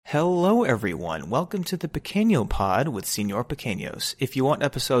Hello everyone, welcome to the Pequeño Pod with Señor Pequeños. If you want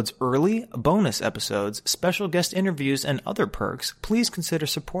episodes early, bonus episodes, special guest interviews, and other perks, please consider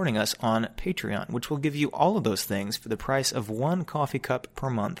supporting us on Patreon, which will give you all of those things for the price of one coffee cup per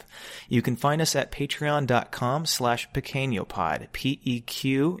month. You can find us at patreon.com/pequeñopod,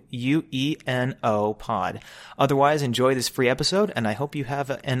 P-E-Q-U-E-N-O pod. Otherwise, enjoy this free episode, and I hope you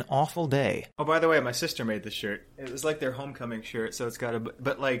have an awful day. Oh, by the way, my sister made this shirt. It was like their homecoming shirt, so it's got a...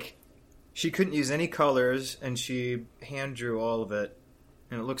 But, like, she couldn't use any colors, and she hand drew all of it,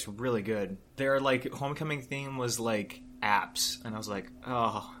 and it looks really good. Their, like, homecoming theme was, like, apps, and I was like,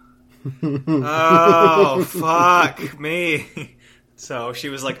 oh. Oh, fuck me. So she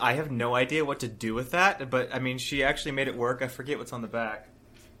was like, I have no idea what to do with that, but, I mean, she actually made it work. I forget what's on the back.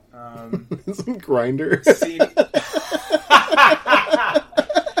 Some grinder.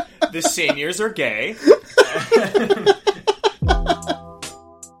 The seniors are gay.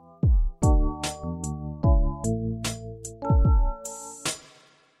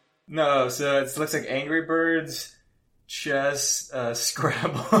 No, so it looks like Angry Birds, chess,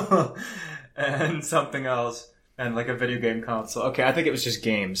 Scrabble, and something else, and like a video game console. Okay, I think it was just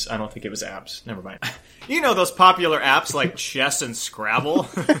games. I don't think it was apps. Never mind. You know those popular apps like chess and Scrabble?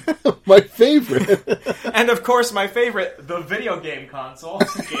 My favorite. And of course my favorite, the video game console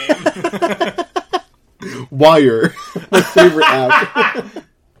game. Wire. My favorite app.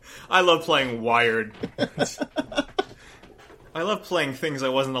 I love playing Wired. I love playing things I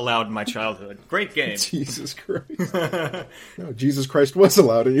wasn't allowed in my childhood. Great game. Jesus Christ. No, Jesus Christ was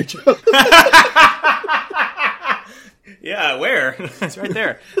allowed in your childhood. Yeah, where? It's right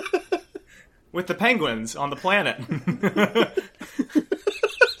there. With the penguins on the planet.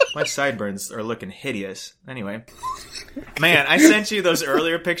 My sideburns are looking hideous. Anyway. Man, I sent you those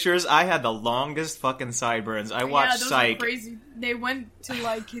earlier pictures. I had the longest fucking sideburns. I watched those Psych. Were crazy. They went to,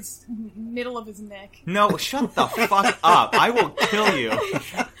 like, his middle of his neck. No, shut the fuck up. I will kill you.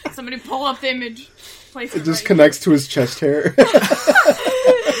 Somebody pull up the image. Place It just connects to his chest hair.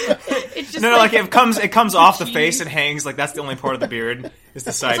 It's just No, like it comes off the face and hangs. Like that's the only part of the beard is the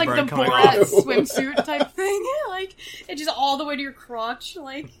it's sideburn like the coming Borat off. swimsuit type thing. Like, it just all the way to your crotch.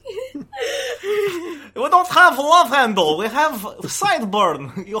 Like, We don't have love handle. We have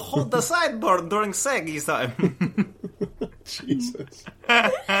sideburn. You hold the sideburn during seggy time. Jesus.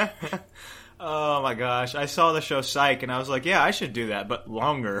 Oh my gosh. I saw the show Psych and I was like, yeah, I should do that, but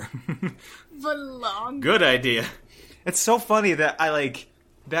longer. but long. Good idea. It's so funny that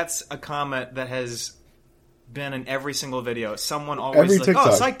that's a comment that has been in every single video. Someone always like,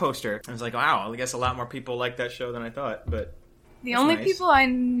 oh, Psych poster. I was like, wow, I guess a lot more people like that show than I thought, but... The only nice. people I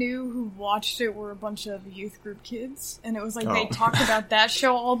knew who watched it were a bunch of youth group kids, and it was like they talked about that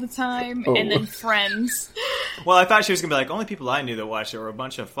show all the time, and then Friends. Well, I thought she was gonna be like, only people I knew that watched it were a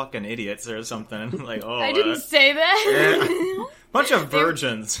bunch of fucking idiots or something. Like, oh, I didn't say that. Yeah. Bunch of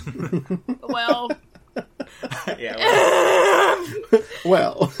virgins. Well, yeah.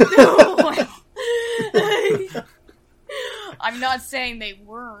 Well. I'm not saying they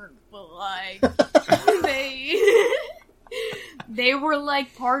weren't, but like they were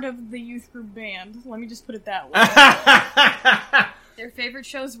like part of the youth group band. Let me just put it that way. Their favorite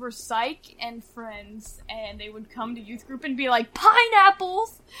shows were Psych and Friends, and they would come to youth group and be like,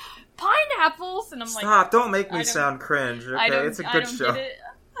 pineapples, and I'm like, Stop! Don't make me sound cringe. Okay, it's a good show. I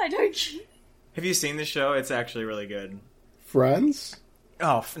don't get it. Have you seen the show? It's actually really good. Friends?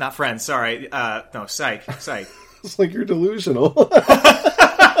 Oh, not Friends. Sorry. No, Psych. It's like you're delusional.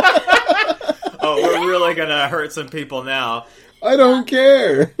 Oh, we're really gonna hurt some people now. I don't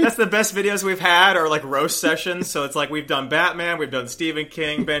care. That's the best videos we've had, or like roast sessions. So it's like we've done Batman, we've done Stephen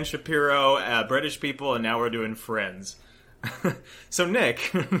King, Ben Shapiro, British people, and now we're doing Friends. So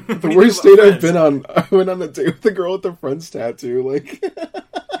Nick, the worst date I've been on, I went on a date with the girl with the Friends tattoo. Like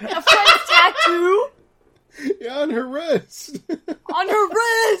A Friends tattoo? Yeah, on her wrist. On her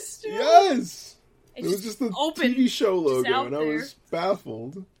wrist? Yes. It's It was just the open, TV show logo, and I there. was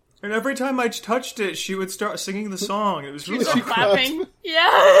baffled. And every time I touched it, she would start singing the song. It was really She's cool. clapping.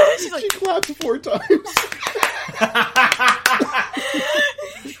 Yeah. She's like, She clapped 4 times.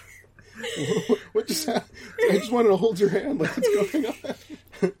 What just happened? I just wanted to hold your hand. Like, what's going on?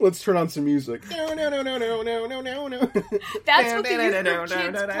 Let's turn on some music. No. that's what the youth group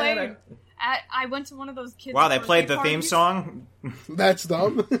kids played. I went to one of those kids' Wow, they played the birthday theme parties. song? That's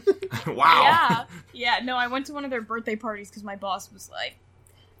dumb. Wow. Yeah, no, I went to one of their birthday parties because my boss was like,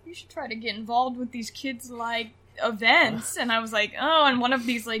 you should try to get involved with these kids, like, events. And I was like, oh, and one of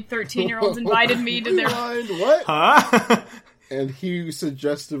these, like, 13-year-olds invited me to their... What? Huh? And he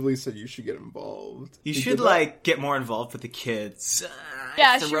suggestively said you should get involved. You He should, did that? like, get more involved with the kids.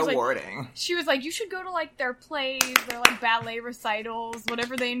 Yeah, it's she was rewarding. She was like, you should go to, like, their plays, their, like, ballet recitals,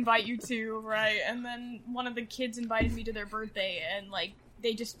 whatever they invite you to, right? And then one of the kids invited me to their birthday, and, like,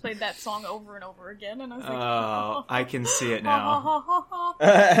 they just played that song over and over again, and I was like... Oh, I can see it now.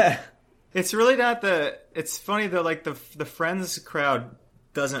 It's really not It's funny, though, like, the Friends crowd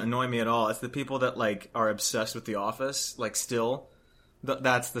doesn't annoy me at all. It's the people that, like, are obsessed with The Office, like, still.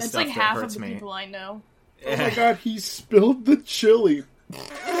 That's the stuff like that half hurts of the me. people I know. Oh my god, he spilled the chili.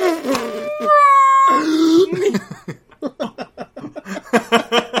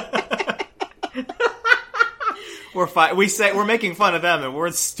 We're making fun of them, and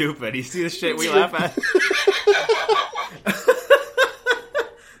we're stupid. You see the shit we laugh at?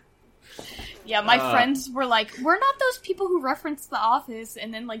 Yeah, my friends were like, we're not those people who reference The Office,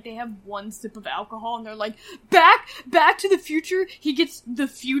 and then, like, they have one sip of alcohol, and they're like, Back to the Future, he gets the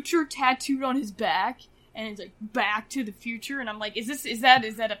future tattooed on his back, and it's like, Back to the Future, and I'm like, is that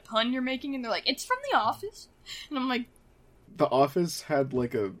a pun you're making? And they're like, it's from The Office, and I'm like... The Office had,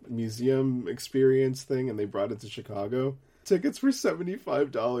 like, a museum experience thing, and they brought it to Chicago. Tickets were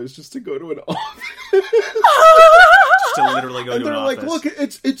 $75 just to go to an office. Just to literally go to an office. And they're like, look,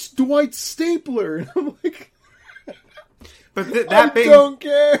 it's Dwight Stapler. And I'm like... But don't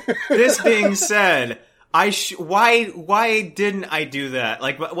care. This being said, why didn't I do that?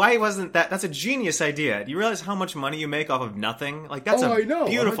 Like, why wasn't that? That's a genius idea. Do you realize how much money you make off of nothing? Like, that's I know,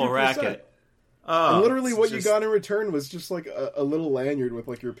 beautiful 100%. racket. And literally what you got in return was just like a little lanyard with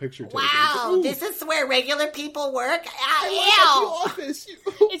like your picture taken. Wow, this is where regular people work? Office.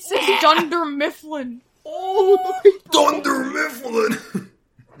 It says Dunder Mifflin. Oh, the Dunder Mifflin.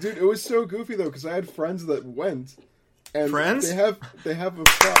 Dude, it was so goofy though, because I had friends that went. And friends? They have a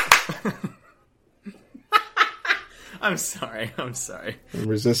shop. I'm sorry. I'm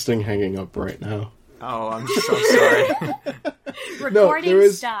resisting hanging up right now. Oh, I'm so sorry.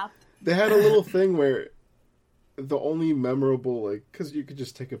 Recording stop. They had a little thing where the only memorable, like, because you could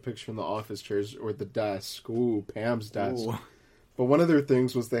just take a picture in the office chairs or the desk. Ooh, Pam's desk. Ooh. But one of their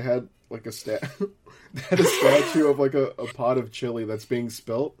things was they had like a statue of like a pot of chili that's being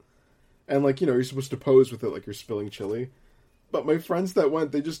spilt, and like, you know, you're supposed to pose with it like you're spilling chili. But my friends that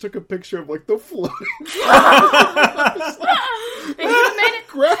went, they just took a picture of like the floating. They should have made it.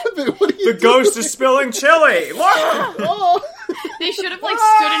 Grab it. What are you doing? Ghost is spilling chili. Look. Oh. They should have like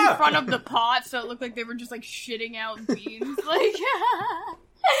stood in front of the pot so it looked like they were just like shitting out beans. Like.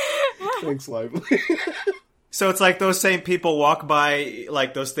 Thanks, Lively. So it's like those same people walk by,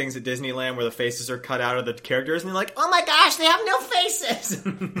 like, those things at Disneyland where the faces are cut out of the characters, and they're like, oh my gosh, they have no faces!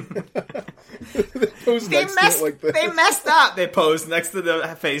 They messed up! They posed next to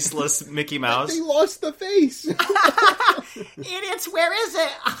the faceless Mickey Mouse. They lost the face! Idiots, where is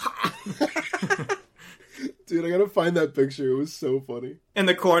it? Dude, I gotta find that picture. It was so funny. In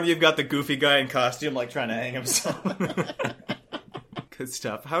the corner, you've got the goofy guy in costume, like, trying to hang himself. Good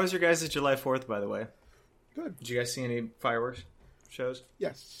stuff. How was your guys' July 4th, by the way? Good. Did you guys see any fireworks shows?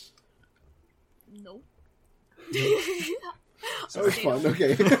 Yes. Nope. That was fun.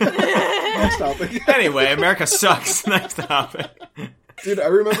 Okay. Next topic. Anyway, America sucks. Next topic. Dude, I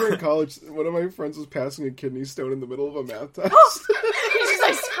remember in college, one of my friends was passing a kidney stone in the middle of a math test. He's just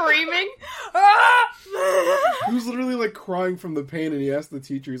like screaming. He was literally like crying from the pain, and he asked the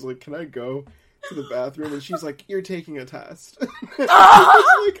teacher, he's like, can I go to the bathroom? And she's like, you're taking a test.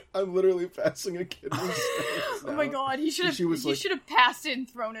 Like, I'm literally passing a kidney stone. Oh my god, he should have passed it and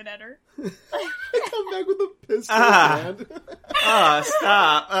thrown it at her. I come back with a pistol in hand.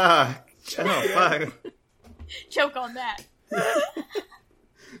 Stop. Oh, fuck. Choke on that.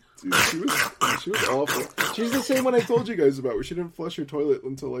 Dude, she was awful. She's the same one I told you guys about, where she didn't flush her toilet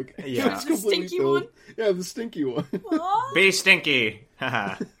until like it was completely stinky filled. One. Yeah, the stinky one. Be stinky.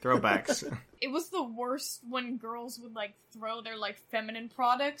 Haha. Throwbacks. It was the worst when girls would like throw their like feminine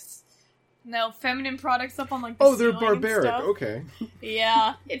products. No, feminine products up on like the they're ceiling and barbaric. stuff. Okay.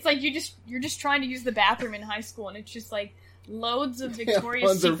 Yeah, it's like you're just trying to use the bathroom in high school, and it's just like loads of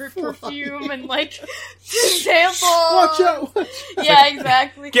Victoria's Secret perfume and like samples. Watch out! Yeah,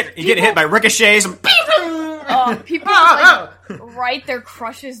 exactly. You get hit by ricochets. And people like write their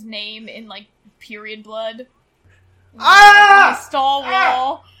crush's name in like period blood. On the stall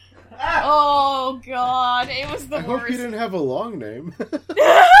wall. Oh god, it was the worst. I hope you didn't have a long name.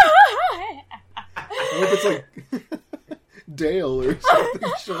 I hope it's like Dale or something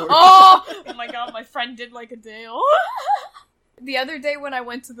short. Oh my god, my friend did like a Dale. The other day when I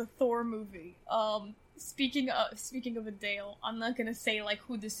went to the Thor movie, speaking of a Dale, I'm not gonna say like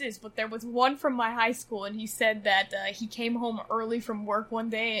who this is, but there was one from my high school, and he said that he came home early from work one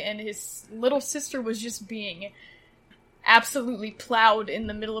day, and his little sister was just being absolutely plowed in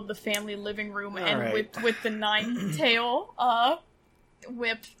the middle of the family living room and right. with the 9-tail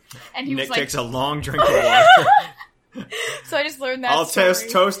whip. And he Nick was like, takes a long drink of water. so I just learned that I'll story.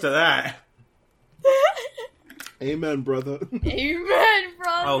 toast to that. Amen, brother. Amen,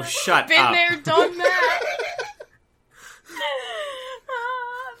 brother. Oh, shut Been up. there, done that.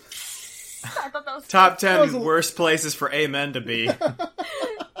 I thought that was Top 10 worst places for amen to be.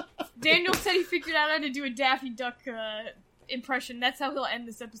 Daniel said he figured out how to do a Daffy Duck impression. That's how he'll end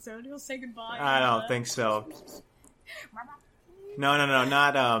this episode. He'll say goodbye. I don't think so. No,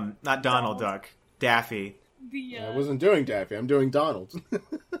 not Donald Duck. Daffy. I wasn't doing Daffy. I'm doing Donald.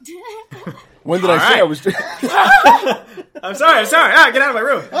 When did All I say right. I was doing... I'm sorry. Get out of my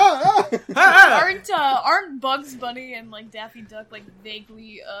room. Aren't Bugs Bunny and like Daffy Duck like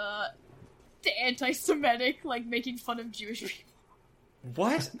vaguely anti-Semitic, like making fun of Jewish people?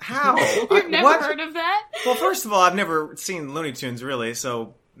 What? How? You've never heard of that? Well, first of all, I've never seen Looney Tunes, really,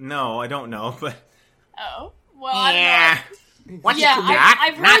 so no, I don't know, but... Oh. Well, I don't know. What's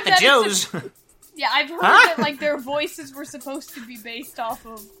I've heard not the that Jews. Yeah, I've heard that like their voices were supposed to be based off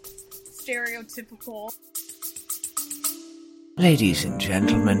of stereotypical. Ladies and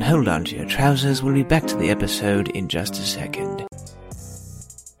gentlemen, hold on to your trousers. We'll be back to the episode in just a second.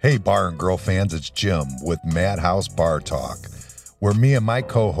 Hey, Bar and Grill fans, it's Jim with Madhouse Bar Talk, where me and my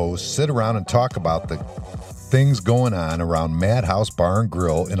co-hosts sit around and talk about the things going on around Madhouse Bar and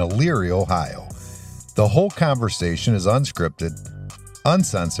Grill in Elyria, Ohio. The whole conversation is unscripted,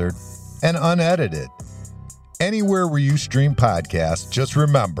 uncensored, and unedited. Anywhere where you stream podcasts, just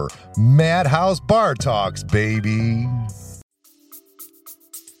remember, Madhouse Bar Talks, baby.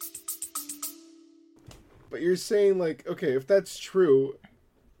 But you're saying, like, okay, if that's true,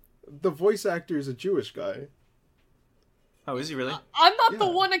 the voice actor is a Jewish guy. Oh, is he really? I'm not the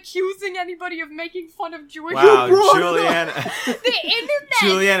one accusing anybody of making fun of Jewish Wow, people. Juliana. The internet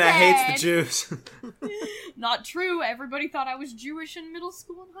Juliana said. hates the Jews. Not true. Everybody thought I was Jewish in middle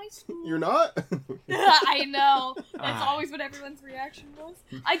school and high school. You're not? I know. That's always what everyone's reaction was.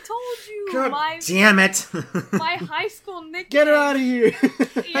 I told you, God damn it. my high school nickname. Get her out of here.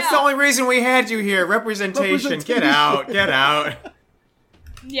 That's the only reason we had you here. Representation. Get out. Get out.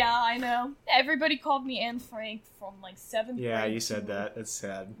 Yeah, I know. Everybody called me Anne Frank from like 7th Yeah, grade you said to that. That's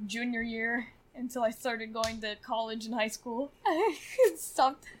sad. junior year until I started going to college and high school.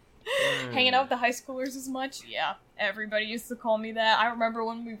 Stopped hanging out with the high schoolers as much. Yeah, everybody used to call me that. I remember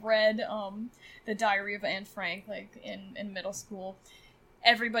when we read The Diary of Anne Frank, like in middle school.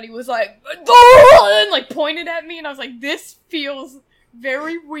 Everybody was like, and like pointed at me, and I was like, this feels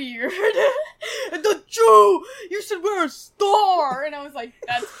very weird. The Jew, you should wear a star. And I was like,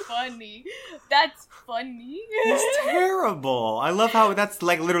 that's funny. That's funny. It's terrible. I love how that's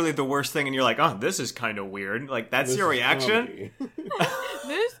like literally the worst thing, and you're like, oh, this is kind of weird. Like, that's This your is reaction?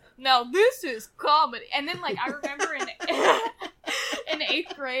 This is comedy. And then like I remember in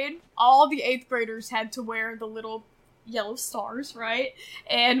 8th grade, all the 8th graders had to wear the little yellow stars, right?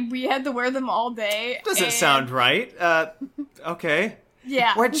 And we had to wear them all day. Doesn't sound right. Okay.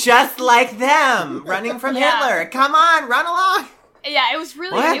 Yeah. We're just like them, running from Yeah. Hitler. Come on, run along. Yeah, it was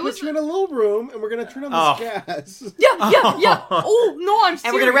really, What? it was, We're in a little room, and we're going to turn on Oh. this gas. yeah. Oh, no, I'm serious.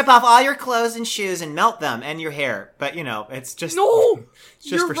 And we're gonna rip off all your clothes and shoes and melt them and your hair. But you know, it's just No! it's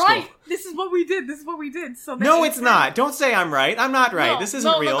just You're for right. school. This is what we did. So that No, eighth it's grade- not. Don't say I'm right. I'm not right. No, This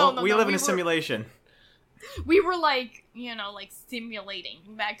isn't no, real. no, We no, live in we a were- simulation. We were like, like simulating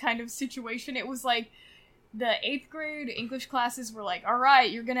that kind of situation. It was like the 8th grade English classes were like, all right,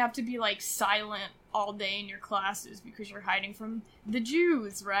 you're gonna have to be like silent all day in your classes because you're hiding from the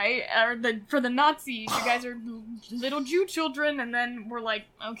Jews, right? Or for the Nazis, you guys are little Jew children. And then we're like,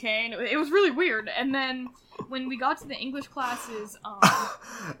 okay, and it was really weird. And then when we got to the English classes,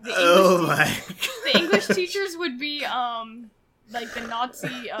 the English teachers would be like the Nazi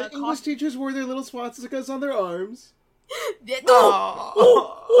The English teachers wore their little swastikas on their arms.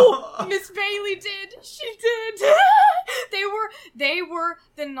 Miss Bailey did. She did. They were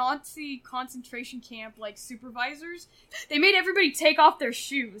the Nazi concentration camp like supervisors. They made everybody take off their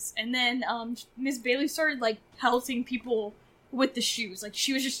shoes, and then Miss Bailey started like pelting people with the shoes. Like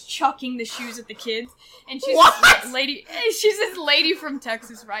she was just chucking the shoes at the kids. And she's this lady. She's this lady from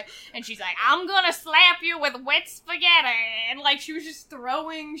Texas, right? And she's like, "I'm gonna slap you with wet spaghetti," and like she was just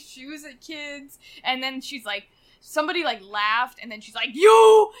throwing shoes at kids. And then she's like, somebody like laughed, and then she's like,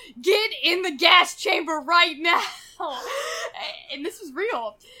 "You get in the gas chamber right now." And this was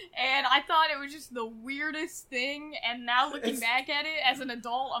real. And I thought it was just the weirdest thing. And now looking back at it as an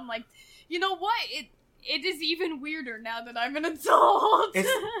adult, I'm like, you know what? It is even weirder now that I'm an adult.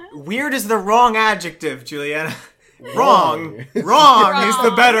 Weird is the wrong adjective, Juliana. Wrong is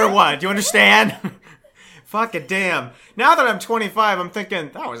the better one. Do you understand? Fucking damn. Now that I'm 25, I'm thinking,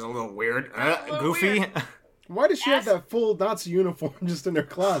 that was a little weird. Goofy. Weird. Why does she have that full Nazi uniform just in her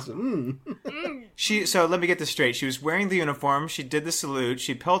closet? So let me get this straight. She was wearing the uniform. She did the salute.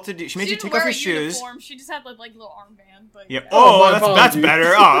 She pelted. She made you take off your shoes. Uniform. She just had like little armband. But Yeah. Oh, that's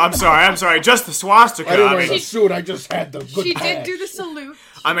better. Oh, I'm sorry. Just the swastika. I didn't wear the suit. I just had the good She patch. did do the salute.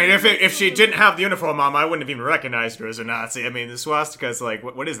 I mean, if she didn't have the uniform on, I wouldn't have even recognized her as a Nazi. I mean, the swastika is like,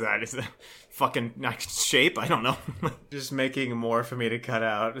 what is that? Is it fucking shape? I don't know. Just making more for me to cut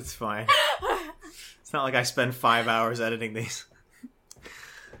out. It's fine. It's not like I spend 5 hours editing these.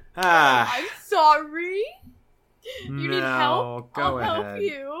 I'm sorry. You need help? Go I'll ahead. help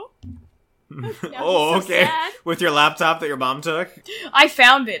you. Oh, so okay. sad. With your laptop that your mom took? I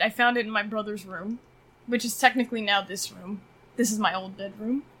found it. I found it in my brother's room, which is technically now this room. This is my old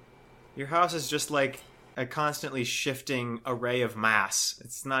bedroom. Your house is just like a constantly shifting array of mass.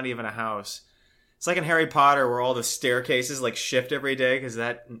 It's not even a house. It's like in Harry Potter where all the staircases like shift every day because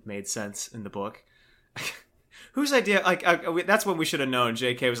that made sense in the book. Whose idea? Like that's what we should have known.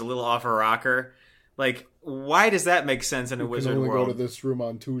 J.K. was a little off her rocker. Like, why does that make sense in a wizard only world? Go to this room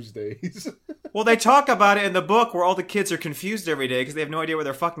on Tuesdays. Well, they talk about it in the book where all the kids are confused every day because they have no idea where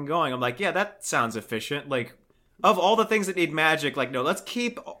they're fucking going. I'm like, yeah, that sounds efficient. Like, of all the things that need magic, like, no, let's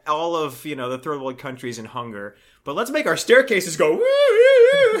keep all of, the third world countries in hunger, but let's make our staircases go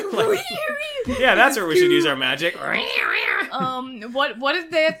like, yeah, that's where we should use our magic. What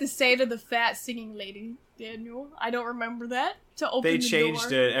did they have to say to the fat singing lady, Daniel? I don't remember that. To open They the changed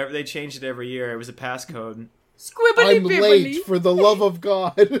door. it. They changed it every year. It was a passcode. Squibbly I'm bibbly. late, for the love of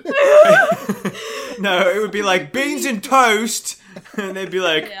God. No, it would be like beans and toast, and they'd be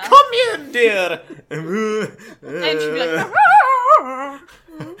like, Yeah. "Come in, dear." And she'd be like,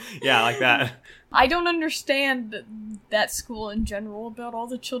 yeah, like that. I don't understand that school in general about all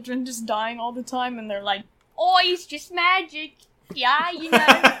the children just dying all the time, and they're like, oh, it's just magic. Yeah,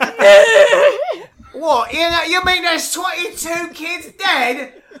 What? You mean there's 22 kids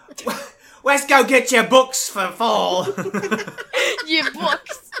dead? Let's go get your books for fall. Your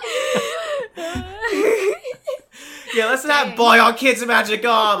books. Yeah, let's not buy our kids magic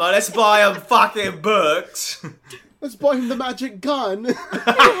armor. Let's buy them fucking books. Let's buy him the magic gun. No.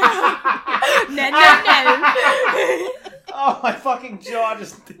 Oh, my fucking jaw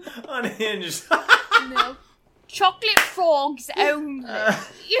just unhinged. No. Chocolate frogs only.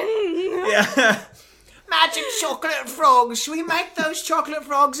 Yeah. Magic chocolate frogs. Should we make those chocolate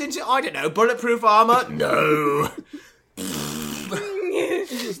frogs into, I don't know, bulletproof armor? No.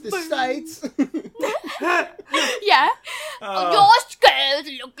 Just the sights. Yeah. Your skirts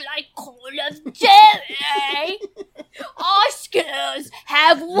look like Call of Duty. Our skirts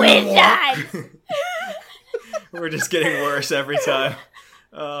have wizards. We're just getting worse every time.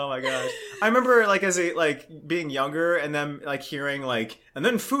 Oh my gosh. I remember being younger and then hearing and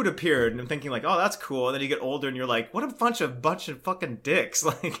then food appeared and I'm thinking oh, that's cool. And then you get older and you're like, what a bunch of fucking dicks.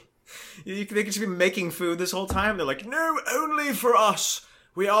 They could just be making food this whole time. They're like, no, only for us.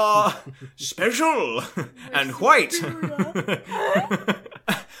 We are special and white.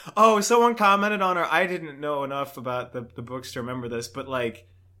 Oh, someone commented on her. I didn't know enough about the books to remember this, but I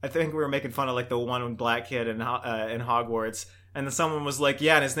think we were making fun of the one black kid in Hogwarts. And then someone was like,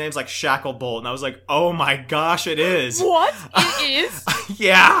 yeah, and his name's Shacklebolt. And I was like, oh my gosh, it is. What? It is?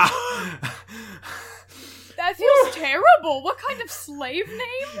 Yeah. That feels terrible. What kind of slave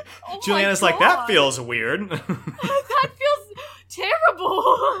name? Oh Juliana's my like, that God. feels weird. That feels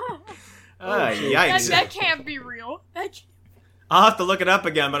terrible. Yikes. That can't be real. I'll have to look it up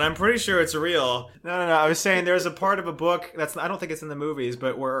again, but I'm pretty sure it's real. No. I was saying there's a part of a book I don't think it's in the movies,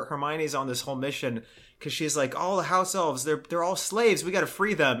 but where Hermione's on this whole mission because she's like, all the house elves, they're all slaves. We got to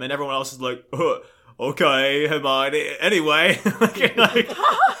free them, and everyone else is like, okay, Hermione. Anyway,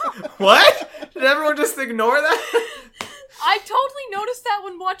 what? Did everyone just ignore that? I totally noticed that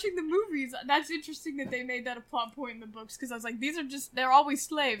when watching the movies. That's interesting that they made that a plot point in the books because I was like, they're always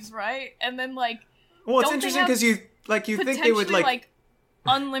slaves, right? And then well, it's don't interesting they because you think they would potentially,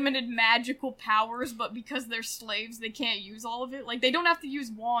 unlimited magical powers, but because they're slaves, they can't use all of it. They don't have to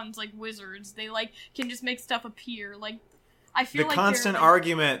use wands like wizards. They can just make stuff appear. I feel the constant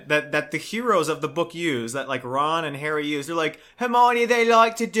argument that the heroes of the book use, that Ron and Harry use, they're like, Hermione, they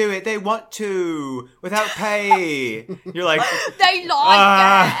like to do it. They want to without pay. You're like, they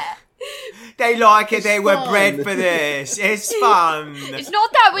like it. They like it. They were fun. bred for this. It's fun. It's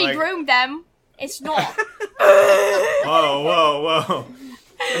not that we groomed them. It's not. Whoa.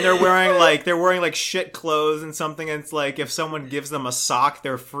 And they're wearing like shit clothes and something, and it's like if someone gives them a sock,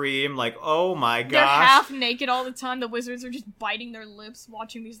 they're free. I'm like, oh my gosh. They're half naked all the time. The wizards are just biting their lips,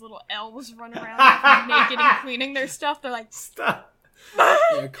 watching these little elves run around naked and cleaning their stuff. They're like, Stop.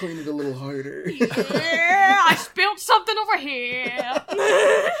 Yeah, clean it a little harder. yeah, I spilled something over here.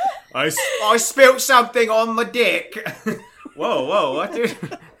 I spilt something on my dick. Whoa, what, dude?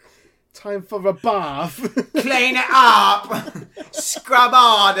 Time for a bath. Clean it up. Scrub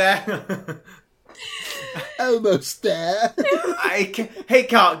harder. Almost there. He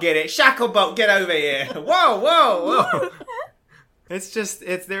can't get it. Shacklebolt, get over here. Whoa.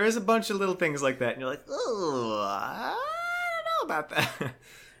 There is a bunch of little things like that, and you're like, oh, I don't know about that.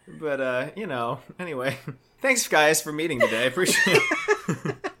 But, anyway. Thanks, guys, for meeting today. I appreciate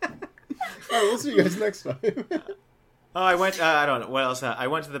it. Alright, we'll see you guys next time. Oh, I went, I don't know, what else? I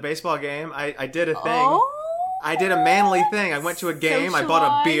went to the baseball game. I did a thing. Oh, I did a manly thing. I went to a game. I bought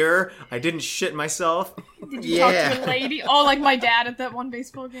a Socialize. beer. I didn't shit myself. did you talk to a lady? Oh, like my dad at that one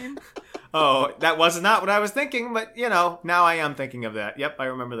baseball game. Oh, that was not what I was thinking, but, now I am thinking of that. Yep, I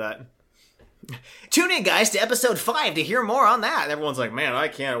remember that. Tune in, guys, to episode 5 to hear more on that. Everyone's like, man, I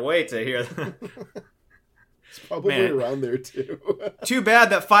can't wait to hear that. It's probably Man. around there, too. Too bad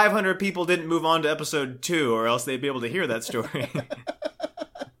that 500 people didn't move on to episode 2, or else they'd be able to hear that story.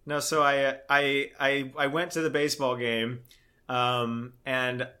 No, so I went to the baseball game,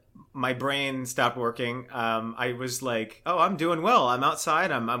 and my brain stopped working. I was like, oh, I'm doing well. I'm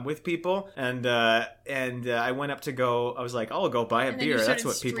outside. I'm with people, and I went up to go. I was like, I'll go buy a And then beer. you That's started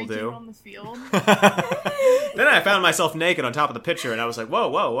what people streaking do. on the field. Then I found myself naked on top of the pitcher, and I was like, whoa,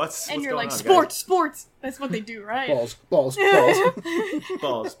 what's And you're going like, on, sports. That's what they do, right? Balls. Balls.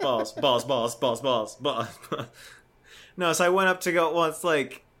 Balls. No, so I went up to go. Well, it's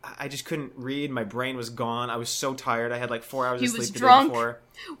like I just couldn't read. My brain was gone. I was so tired. I had like 4 hours He of sleep was the drunk. day before.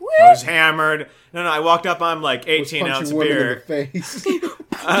 Woo! I was hammered. No, I walked up. I'm like Was 18 ounce punching women in beer. the face.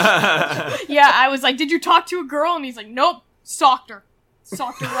 Yeah, I was like, did you talk to a girl? And he's like, nope, socked her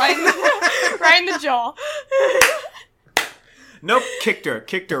right in the, right in the jaw. Nope, kicked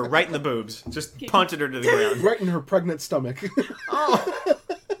her right in the boobs. Just punted her to the ground. Right in her pregnant stomach.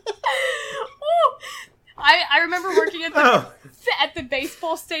 I remember working at the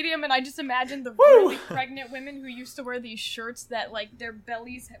baseball stadium, and I just imagined the really pregnant women who used to wear these shirts that like their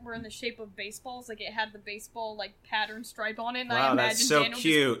bellies were in the shape of baseballs, like it had the baseball like pattern stripe on it. And I Wow, imagined that's so Daniel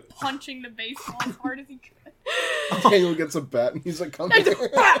cute. just punching the baseball as hard as he could. Daniel gets a bat and he's like, come And here.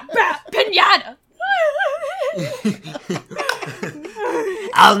 just, bat, pinata.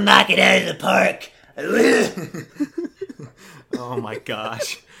 I'll knock it out of the park. Oh my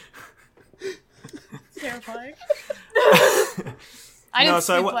gosh. Terrifying. I didn't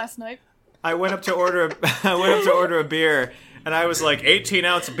so I sleep last night. I went up to order a beer, and I was like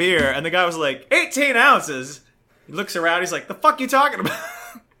 18-ounce beer, and the guy was like 18 ounces. He looks around, he's like, the fuck you talking about?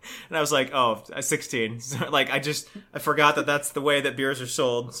 And I was like, oh, 16. So, like, I forgot that that's the way that beers are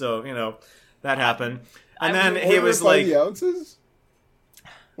sold, so, that happened. And then he Order was by like, the ounces?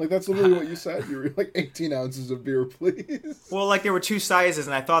 Like, that's literally what you said. You were like, 18 ounces of beer, please. well, like, there were 2 sizes,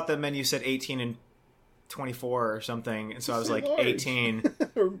 and I thought the menu said 18 and 24 or something, and so I was like, Large. 18.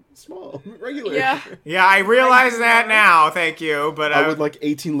 Or small. Regular. Yeah. Yeah, I realize that now, thank you, but I would like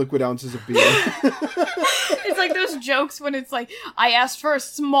 18 liquid ounces of beer. It's like those jokes when it's like, I asked for a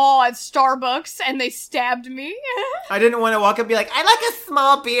small at Starbucks and they stabbed me. I didn't want to walk up and be like, I'd like a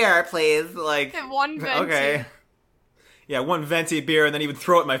small beer, please. Like, At one venti. okay. Yeah, 1 venti beer, and then he would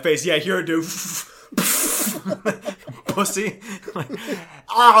throw it in my face. Yeah, here, dude. Pussy.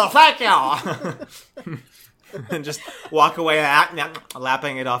 oh, thank you. And just walk away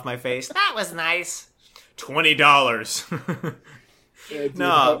lapping it off my face. That was nice. $20. Yeah, dude,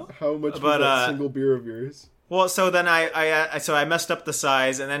 No, how much but, was that single beer of yours? Well, so then I messed up the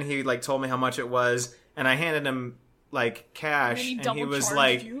size, and then he like told me how much it was, and I handed him like cash, And he and double he was charged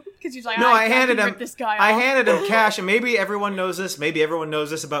like, you? Because he's like, no, I can handed him. rip this guy I off. handed him cash, and maybe everyone knows this. Maybe everyone knows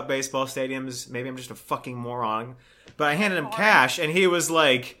this about baseball stadiums. Maybe I'm just a fucking moron. But I handed him cash, and he was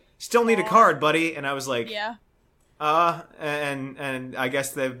like, "Still need a card, buddy." And I was like, Yeah. and I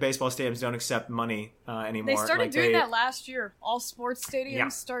guess the baseball stadiums don't accept money anymore. They started Like, doing that last year. All sports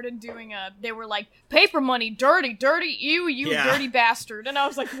stadiums started doing they were like, paper money, dirty, you Yeah. dirty bastard. And I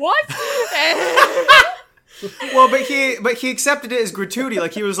was like, what? Well, but he accepted it as gratuity.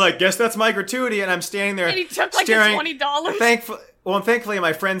 Like he was like, "Guess that's my gratuity," and I'm standing there, And he took like staring. the $20. Thankfully,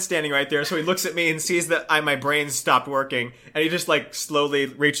 my friend's standing right there, so he looks at me and sees that my brain stopped working, and he just like slowly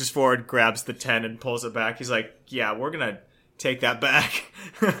reaches forward, grabs the 10, and pulls it back. He's like, "Yeah, we're gonna take that back.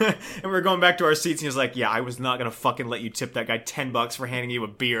 And we were going back to our seats, and he was like, yeah, I was not going to fucking let you tip that guy $10 for handing you a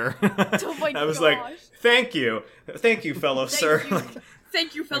beer. Oh my I was gosh. like, thank you, fellow sir.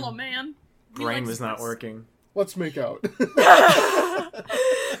 Thank you, fellow man. We Brain like was not this. working. Let's make out.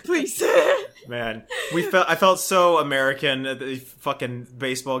 Please. Man, I felt so American at the fucking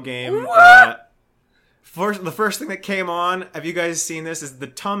baseball game. The first thing that came on, have you guys seen this, is the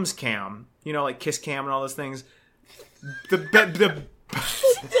Tums Cam. You know, like Kiss Cam and all those things. The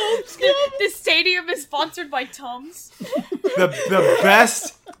stadium is sponsored by Tums. the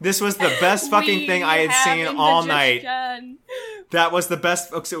best. This was the best fucking thing I had seen all night. That was the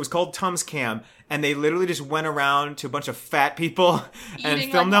best. It was called Tums Cam, and they literally just went around to a bunch of fat people and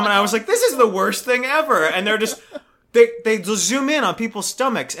Eating filmed like them. And I was hot like, "This is the worst thing ever!" And they're just. They just zoom in on people's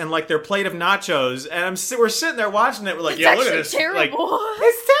stomachs and like their plate of nachos, and we're sitting there watching it. We're like, It's yeah, look at actually this. terrible. Like,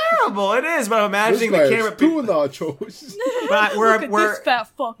 it's terrible. It is. But I'm imagining This the guy camera. has two nachos. But Look at this fat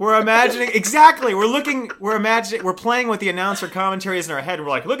fuck. we're imagining exactly. We're imagining. We're playing with the announcer commentaries in our head. We're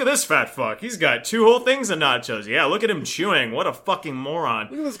like, look at this fat fuck. He's got 2 whole things of nachos. Yeah, look at him chewing. What a fucking moron.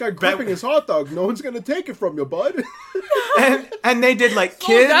 Look at this guy gripping his hot dog. No one's gonna take it from you, bud. And they did like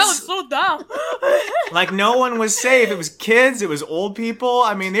Slow kids. down. Like no one was safe. It was kids. It was old people.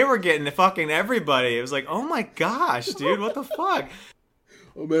 I mean, they were getting fucking everybody. It was like, oh my gosh, dude, what the fuck?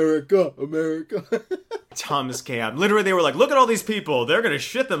 America. Tums Cam. Literally, they were like, look at all these people. They're gonna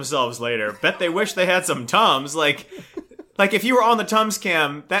shit themselves later. Bet they wish they had some Tums. Like if you were on the Tums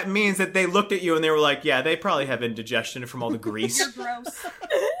Cam, that means that they looked at you and they were like, yeah, they probably have indigestion from all the grease. You're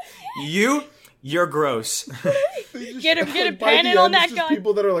gross. You're gross. Get him By the panning end, on it's that just guy.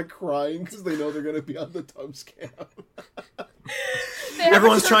 people that are like crying because they know they're gonna be on the Tums Cam.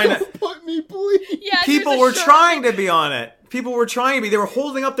 Everyone's trying to. Put me, please. Yeah, People were trying to be on it. People were trying to be. They were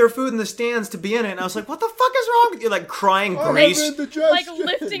holding up their food in the stands to be in it, and I was like, "What the fuck is wrong with you?" Like crying I have grease. indigestion. like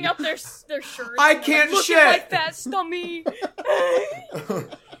lifting up their shirts. I and can't look shit. at my fat stomach.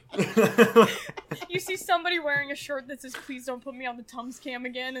 You see somebody wearing a shirt that says "Please don't put me on the Tums Cam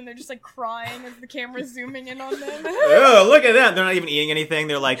again," and they're just like crying as the camera's zooming in on them. Oh, look at that! They're not even eating anything.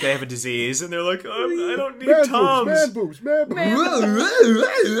 They're like they have a disease, and they're like, I don't need Tums. Man boobs.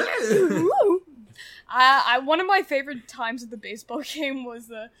 One of my favorite times at the baseball game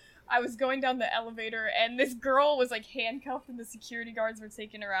was I was going down the elevator and this girl was like handcuffed and the security guards were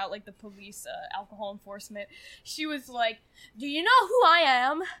taking her out, like the police, alcohol enforcement. She was like, "Do you know who I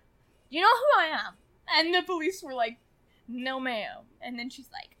am? Do you know who I am?" And the police were like, "No, ma'am." And then she's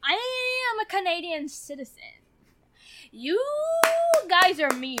like, "I am a Canadian citizen. You guys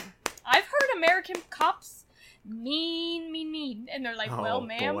are mean. I've heard American cops mean." And they're like, "Well, Oh,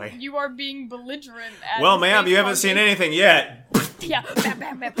 ma'am, boy. you are being belligerent." At Well, this ma'am, you baseball haven't seen game." anything yet. Yeah,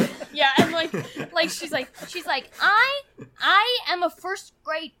 bam. Yeah, and like she's like, I am a first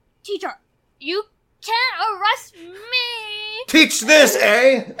grade teacher. You can't arrest me. Teach this,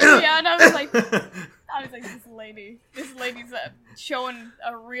 eh? Yeah, and I was like, this lady's showing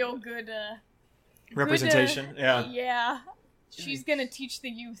a real good Representation. Yeah. Yeah, she's gonna teach the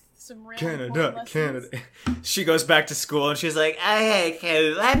youth some real important Canada. lessons. She goes back to school and she's like, "Hey,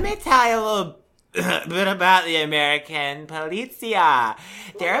 kid, let me tell you a little bit about the American policia.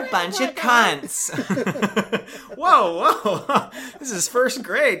 They're a bunch of cunts." Whoa. This is first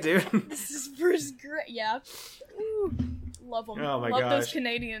grade, dude. This is first grade. Yeah. Ooh, love them. Oh my love those gosh.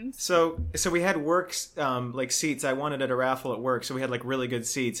 Canadians. So we had works, like seats. I wanted at a raffle at work, so we had like really good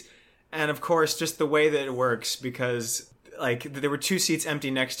seats. And of course, just the way that it works, because like there were 2 seats empty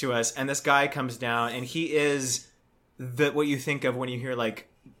next to us, and this guy comes down, and he is what you think of when you hear like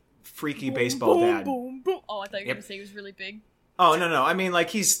freaky baseball dad. Boom. Oh, I thought you were gonna say he was really big. Oh no! I mean, like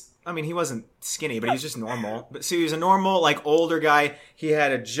he wasn't skinny, but he's just normal. But so he was a normal, like older guy. He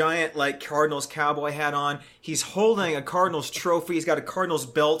had a giant like Cardinals cowboy hat on. He's holding a Cardinals trophy. He's got a Cardinals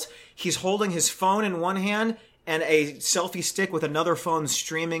belt. He's holding his phone in one hand and a selfie stick with another phone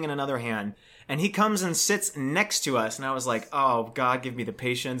streaming in another hand. And he comes and sits next to us, and I was like, "Oh God, give me the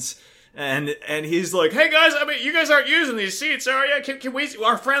patience." And he's like, "Hey guys, I mean, you guys aren't using these seats, are you? Can we?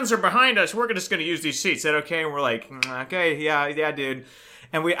 Our friends are behind us. We're just gonna use these seats. Is that okay?" And we're like, "Okay, yeah, dude."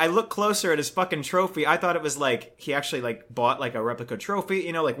 And I look closer at his fucking trophy. I thought it was like he actually like bought like a replica trophy,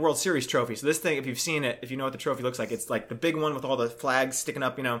 you know, like World Series trophy. So this thing, if you've seen it, if you know what the trophy looks like, it's like the big one with all the flags sticking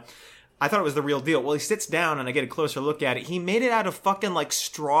up, you know. I thought it was the real deal. Well, he sits down and I get a closer look at it. He made it out of fucking like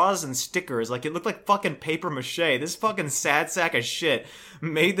straws and stickers. Like it looked like fucking paper mache. This fucking sad sack of shit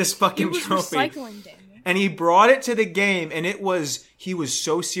made this fucking He was trophy. recycling, Daniel. And he brought it to the game, and he was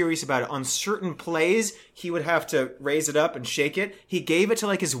so serious about it. On certain plays, he would have to raise it up and shake it. He gave it to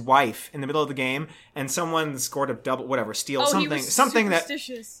like his wife in the middle of the game, and someone scored a double, whatever, steal, he was something that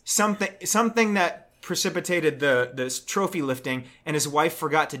precipitated the trophy lifting, and his wife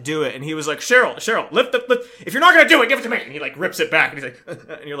forgot to do it, and he was like, Cheryl, lift. If you're not gonna do it, give it to me. And he like rips it back, and he's like,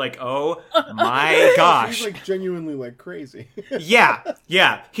 and you're like, oh my gosh. He's like genuinely like crazy. Yeah.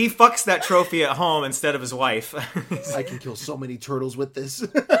 He fucks that trophy at home instead of his wife. I can kill so many turtles with this.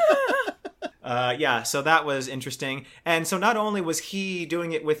 So that was interesting. And so not only was he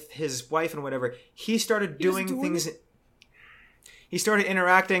doing it with his wife and whatever, he started doing things. He started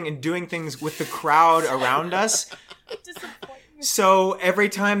interacting and doing things with the crowd around us. So every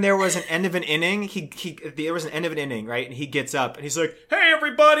time there was an end of an inning, there was an end of an inning, right? And he gets up and he's like, "Hey,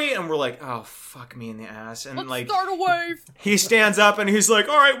 everybody!" And we're like, "Oh, fuck me in the ass!" And Let's start a wave. He stands up and he's like,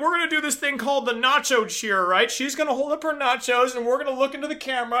 "All right, we're gonna do this thing called the nacho cheer, right? She's gonna hold up her nachos and we're gonna look into the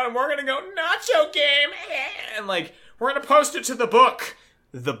camera and we're gonna go nacho game, and like we're gonna post it to the book,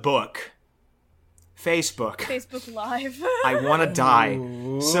 Facebook Live. I want to die.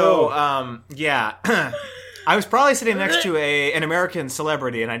 So, I was probably sitting next to an American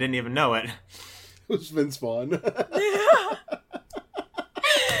celebrity, and I didn't even know it. It was Vince Vaughn.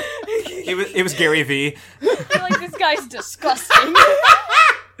 It was Gary V. I feel like this guy's disgusting.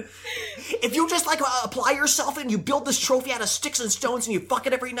 If you just like apply yourself and you build this trophy out of sticks and stones and you fuck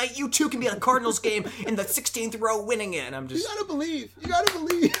it every night, you too can be at a Cardinals game in the 16th row winning it. And I'm just... You gotta believe.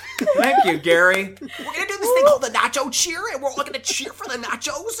 Thank you, Gary. We're gonna do this thing called the nacho cheer, and we're all gonna cheer for the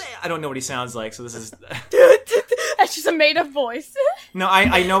nachos. I don't know what he sounds like, so this is... That's just a made-up voice. No,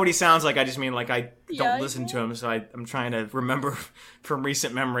 I know what he sounds like. I just mean, like, I don't listen to him, so I'm trying to remember from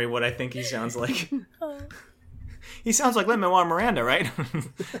recent memory what I think he sounds like. He sounds like Lin-Manuel Miranda, right?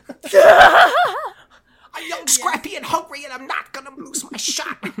 I'm young, scrappy, and hungry, and I'm not gonna lose my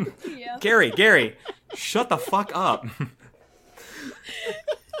shot. Yeah. Gary, shut the fuck up.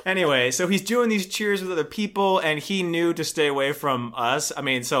 Anyway, so he's doing these cheers with other people, and he knew to stay away from us. I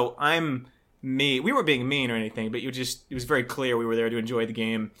mean, so I'm me. We weren't being mean or anything, but it was very clear we were there to enjoy the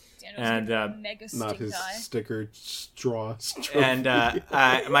game. And mega not his guy. sticker straw. And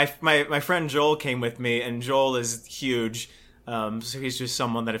my friend Joel came with me, and Joel is huge. So he's just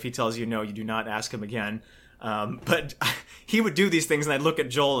someone that if he tells you no, you do not ask him again. But he would do these things, and I'd look at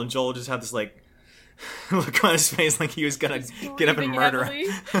Joel, and Joel just had this like look on his face like he was gonna get up and murder him.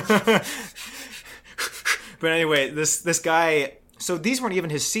 But anyway, this guy. So these weren't even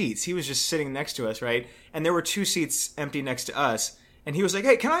his seats. He was just sitting next to us, right? And there were 2 seats empty next to us. And he was like,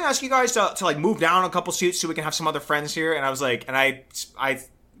 "Hey, can I ask you guys to like move down a couple seats so we can have some other friends here?" And I was like, and I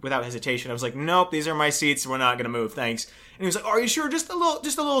without hesitation, I was like, "Nope, these are my seats. We're not gonna move, thanks." And he was like, "Are you sure? Just a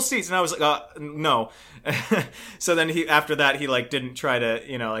little seats?" And I was like, "No." So then after that, he like didn't try to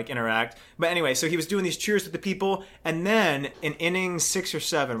like interact. But anyway, so he was doing these cheers with the people, and then in inning 6 or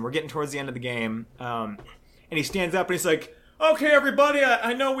 7, we're getting towards the end of the game, and he stands up and he's like, "Okay, everybody,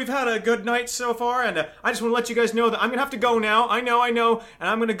 I know we've had a good night so far, and I just want to let you guys know that I'm going to have to go now. I know, and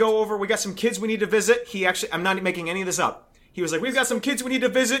I'm going to go over. We got some kids we need to visit." I'm not making any of this up. He was like, "We've got some kids we need to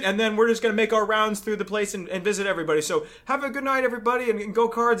visit, and then we're just going to make our rounds through the place and visit everybody. So have a good night, everybody, and go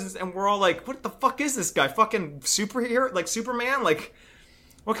cards." And we're all like, "What the fuck is this guy? Fucking superhero? Like Superman? Like,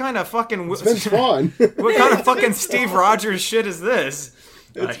 what kind of fucking... It's Vince Vaughn. What kind of fucking Steve Rogers shit is this?"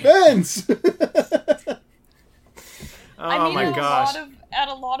 It's Vince! Oh my gosh. At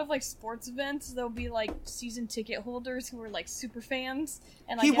a lot of like sports events, there'll be like season ticket holders who are like super fans.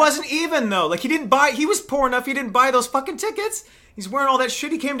 And he wasn't even though. Like he was poor enough he didn't buy those fucking tickets. He's wearing all that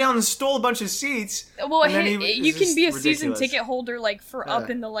shit. He came down and stole a bunch of seats. Well, you can be a season ticket holder like for up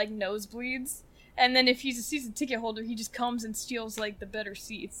in the like nosebleeds. And then if he's a season ticket holder, he just comes and steals like the better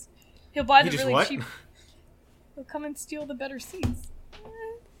seats. He'll buy the really cheap. He'll come and steal the better seats.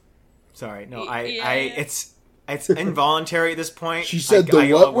 Sorry, no, it's involuntary at this point. She said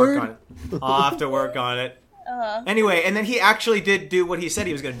the what word? I'll have to work on it. Anyway, and then he actually did do what he said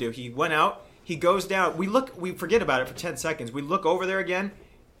he was going to do. He went out. He goes down. We forget about it for 10 seconds. We look over there again.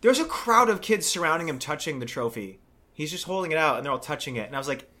 There's a crowd of kids surrounding him, touching the trophy. He's just holding it out, and they're all touching it. And I was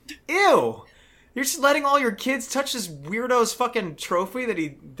like, "Ew! You're just letting all your kids touch this weirdo's fucking trophy that he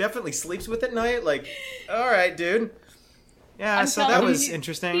definitely sleeps with at night? Like, all right, dude." Yeah, so that was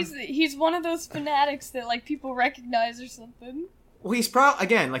interesting. He's one of those fanatics that like people recognize or something. Well, he's probably,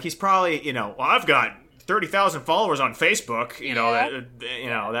 I've got 30,000 followers on Facebook. You know,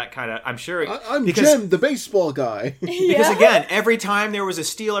 that kind of. I'm sure. I'm Jim, the baseball guy. Because again, every time there was a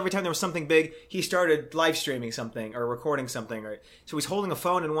steal, every time there was something big, he started live streaming something or recording something. Right? So he's holding a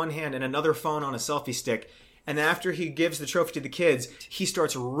phone in one hand and another phone on a selfie stick. And then after he gives the trophy to the kids, he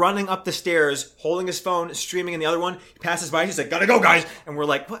starts running up the stairs, holding his phone, streaming in the other one. He passes by, he's like, "Gotta go, guys!" And we're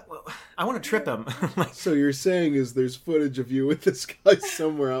like, "What? I want to trip him." So you're saying there's footage of you with this guy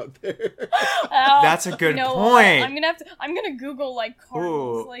somewhere out there? That's a good point. I'm gonna Google like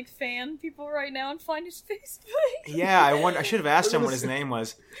Cardinals like fan people right now and find his Facebook. Yeah, I should have asked him what his name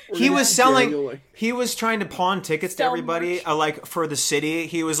was. He was trying to pawn tickets to everybody, like for the city.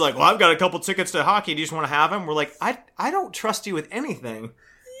 He was like, "Well, I've got a couple tickets to hockey. Do you just want to have them?" We're like, I don't trust you with anything.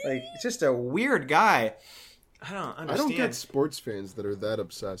 Like, it's just a weird guy. I don't understand. I don't get sports fans that are that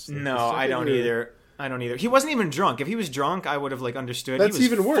obsessed. No, I don't either. He wasn't even drunk. If he was drunk, I would have like understood. That's he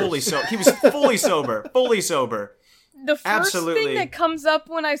was even worse. He was fully sober. Fully sober. The first thing that comes up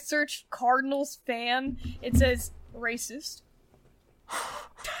when I search Cardinals fan, it says racist.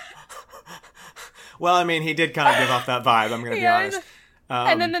 Well, I mean, he did kind of give off that vibe. I'm going to be honest.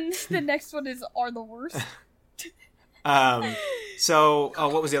 And then the next one is are the worst. So,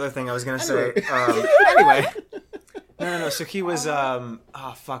 what was the other thing I was going to say? Anyway. No. So he was,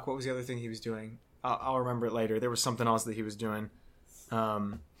 what was the other thing he was doing? I'll remember it later. There was something else that he was doing.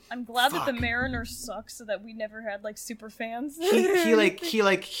 I'm glad that the Mariners suck so that we never had, like, super fans. He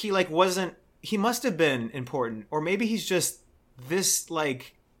wasn't, he must have been important. Or maybe he's just this,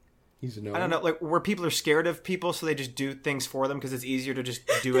 like, he's I don't know, like, where people are scared of people, so they just do things for them because it's easier to just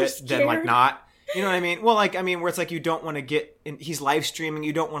do it than, like, not. You know what I mean? Well, like, I mean, where it's like you don't want to get he's live streaming,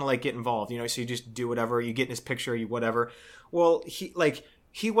 you don't want to, like, get involved, you know, so you just do whatever, you get in his picture, you whatever. Well,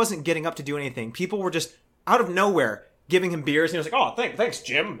 he wasn't getting up to do anything. People were just out of nowhere giving him beers, and he was like, "Oh, thanks,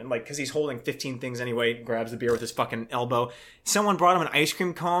 Jim," and like, because he's holding 15 things anyway, grabs the beer with his fucking elbow. Someone brought him an ice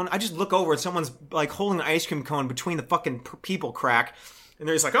cream cone. I just look over and someone's like holding an ice cream cone between the fucking people crack. And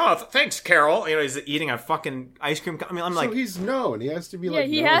they're just like, "Oh, thanks, Carol." You know, he's eating a fucking ice cream. I mean, I'm like, so he's known. He has to be like,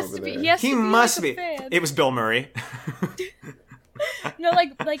 he has to be. He must be. It was Bill Murray. No,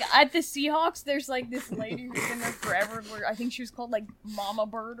 like at the Seahawks, there's like this lady who's been there forever. Where I think she was called like Mama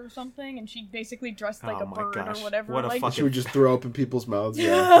Bird or something, and she basically dressed like a bird or whatever. What a fucking... She would just throw up in people's mouths.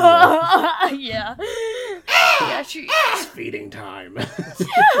 Yeah. Yeah. She. It's feeding time.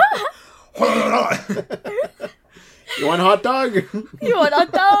 You want a hot dog? You want a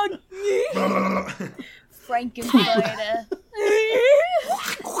hot dog? Frankenfurter.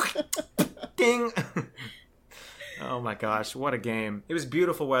 Ding. Oh my gosh, what a game. It was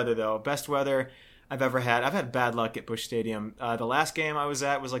beautiful weather, though. Best weather I've ever had. I've had bad luck at Busch Stadium. The last game I was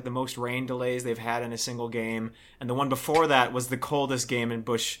at was like the most rain delays they've had in a single game. And the one before that was the coldest game in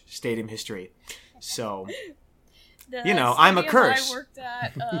Busch Stadium history. So... you know, I'm a curse. I worked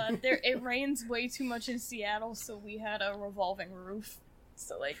at, it rains way too much in Seattle, so we had a revolving roof.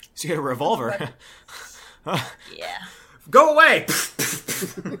 So you had a revolver? Yeah. Go away!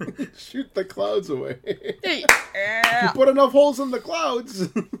 Shoot the clouds away. Yeah. You put enough holes in the clouds.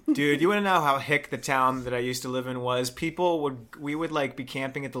 Dude, you want to know how hick the town that I used to live in was? We would like be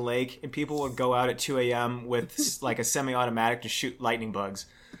camping at the lake, and people would go out at 2 a.m. with like a semi-automatic to shoot lightning bugs.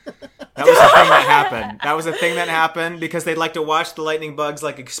 That was the thing that happened. That was the thing that happened because they'd like to watch the lightning bugs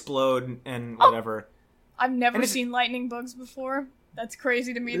like explode and whatever. I've never seen lightning bugs before. That's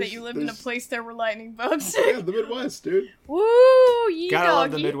crazy to me that you lived in a place there were lightning bugs. Yeah, the Midwest, dude. Woo, Gotta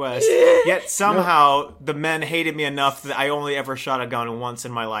love the Midwest. Yet somehow the men hated me enough that I only ever shot a gun once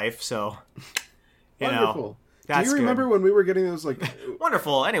in my life. So, wonderful. That's Do you remember when we were getting those like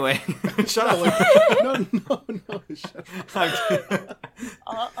wonderful? Anyway, shut up. No. Shut up.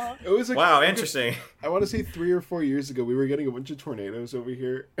 It was like, wow, interesting. I want to say 3 or 4 years ago, we were getting a bunch of tornadoes over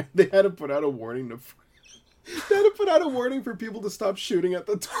here. They had to put out a warning for people to stop shooting at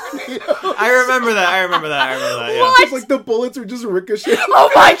the tornado. I remember that. Yeah. What? Just like the bullets are just ricocheting.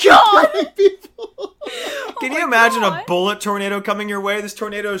 Oh my god! People. Can you imagine a bullet tornado coming your way? This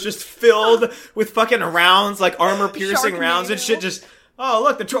tornado is just filled with fucking rounds, like armor-piercing rounds and shit. Just, oh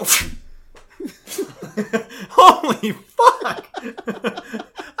look, the holy fuck!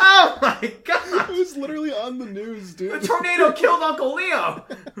 Oh my god! It was literally on the news, dude. The tornado killed Uncle Leo.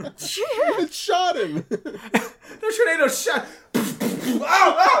 It shot him. The tornado shot.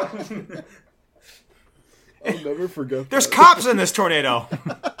 Oh! I'll never forget. There's cops in this tornado.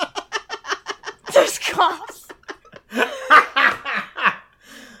 There's cops.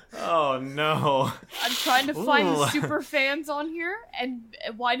 Oh no! I'm trying to find the super fans on here, and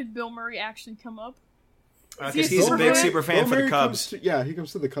why did Bill Murray actually come up? Because he's a big super fan for the Cubs. He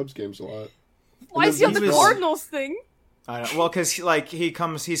comes to the Cubs games a lot. Why is he on the was- Cardinals thing? I don't, well, because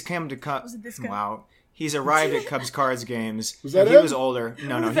he's come to Cubs. Was it this guy? Wow, he's arrived at Cubs cards games. Was that he him? was older.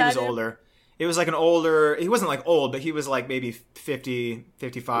 No, Was he that was him? older. It was like an older. He wasn't like old, but he was like maybe 50,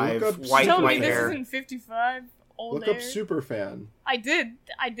 55, Look up- white Tell me white this hair. isn't 55. Old Look up hair. Superfan. I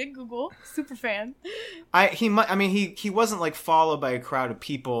did Google Superfan. He wasn't like followed by a crowd of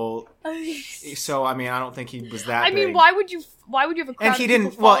people. So I mean, I don't think he was that. I mean, big. why would you have a crowd And he of didn't.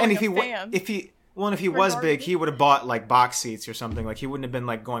 people Well, and following a fan? if he was big, Regardless. he would have bought like box seats or something. Like he wouldn't have been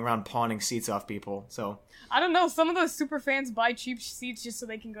like going around pawning seats off people. So I don't know. Some of those super fans buy cheap seats just so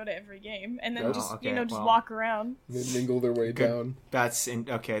they can go to every game and then Oh, just okay, just well. walk around. They mingle their way Good. down.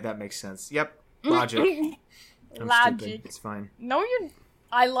 okay. That makes sense. Yep, logic. I'm Logic. stupid. It's fine. No,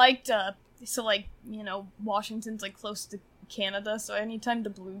 I liked Washington's like close to Canada, so anytime the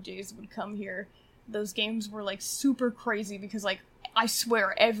Blue Jays would come here, those games were like super crazy because like I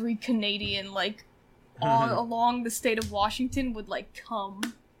swear every Canadian like all along the state of Washington would like come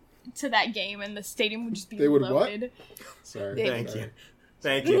to that game and the stadium would just be They would what? loaded. Sorry. They- Thank sorry. you.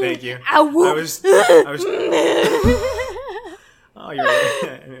 Thank you. Ow, I whoop. was. Oh, you're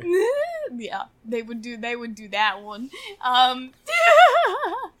right. Yeah, they would do that one. Are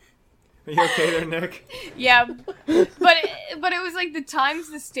you okay there, Nick? Yeah, but it was like the times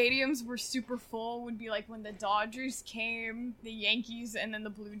the stadiums were super full would be like when the Dodgers came, the Yankees, and then the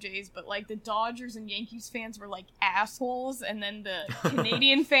Blue Jays. But like the Dodgers and Yankees fans were like assholes, and then the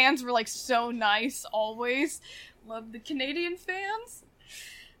Canadian fans were like so nice always. Love the Canadian fans.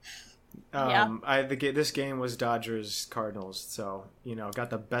 This game was Dodgers Cardinals, so got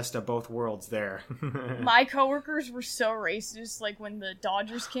the best of both worlds there. My coworkers were so racist. Like when the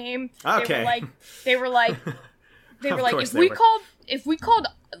Dodgers came, Okay. they were like, course if they we were. called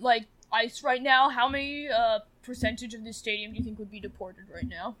like ICE right now, how many percentage of this stadium do you think would be deported right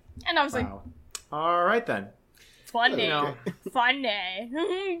now? And I was Wow. All right then. like, funny, know.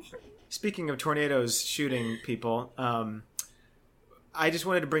 funny. Speaking of tornadoes shooting people, I just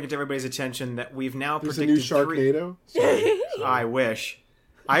wanted to bring it to everybody's attention that we've now There's a predicted new 3. Sharknado. Sorry. I wish.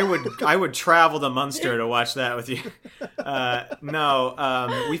 I would travel to Munster to watch that with you.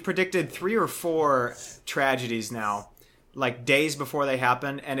 We've predicted 3 or 4 tragedies now, like days before they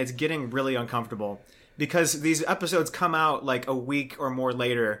happen, and it's getting really uncomfortable because these episodes come out like a week or more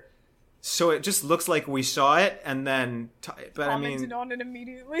later, so it just looks like we saw it and then. Commented on it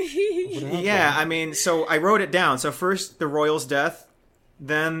immediately. Yeah, I mean, so I wrote it down. So first, the Royals' death.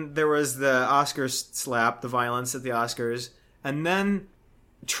 Then there was the Oscars slap, the violence at the Oscars. And then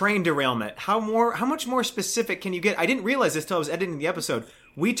train derailment. How much more specific can you get? I didn't realize this till I was editing the episode.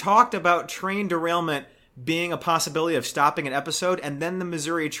 We talked about train derailment being a possibility of stopping an episode, and then the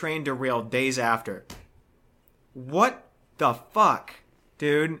Missouri train derailed days after. What the fuck,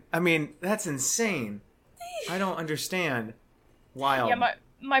 dude? I mean, that's insane. I don't understand. Wild. Yeah,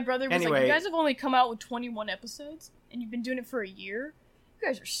 my brother was like, Anyway. you guys have only come out with 21 episodes, and you've been doing it for a year? You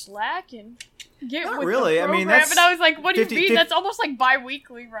guys are slacking. Get Not with really. the I mean, program. that's And I was like, what do you 50 mean? That's almost like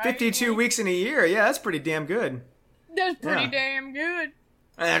bi-weekly, right? 52 Like, weeks in a year. Yeah, that's pretty damn good. That's pretty Yeah. damn good.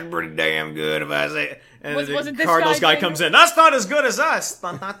 That's pretty damn good if I say. And Was the it this Cardinals guy guy comes in. That's not as good as us. Is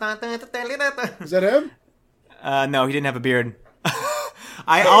that him? No, he didn't have a beard.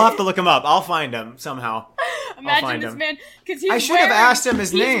 I'll have to look him up. I'll find him somehow. Imagine find this him. man, because he's I should have wearing- asked him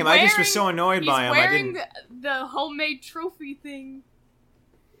his he's name. I just was so wearing- annoyed by him. He's I wearing didn't. the homemade trophy thing.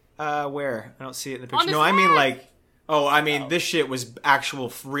 Where? I don't see it in the On picture. his No, I mean hat. like. Oh, I mean this shit was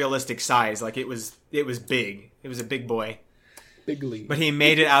actual realistic size. Like it was big. It was a big boy. Big league. But he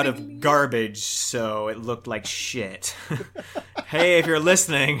made it out of garbage, so it looked like shit. Hey, if you're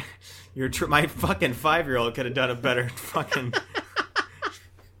listening, my fucking 5-year-old could have done a better fucking.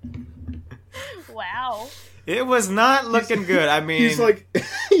 Wow. It was not looking good. I mean, he's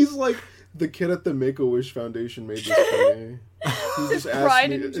like the kid at the Make-A-Wish Foundation made this for me. He just asked Pride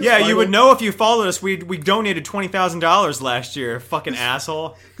me. in his yeah, you final- would know if you followed us. We donated $20,000 last year. Fucking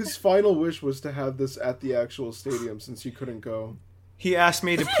asshole. His final wish was to have this at the actual stadium since he couldn't go. He asked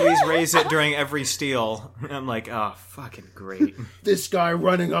me to please raise it during every steal. I'm like, oh, fucking great. This guy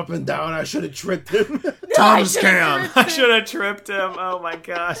running up and down, I should have tripped him. Tums Cam. I should have tripped him. Oh my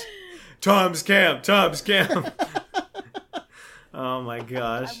gosh. Tums Cam. Oh my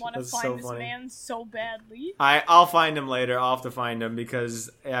gosh. I want to That's find so this funny. man so badly. I'll find him later. I'll have to find him because,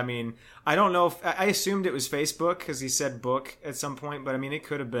 I mean, I don't know if... I assumed it was Facebook because he said book at some point, but I mean, it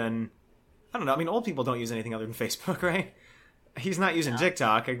could have been... I don't know. I mean, old people don't use anything other than Facebook, right? He's not using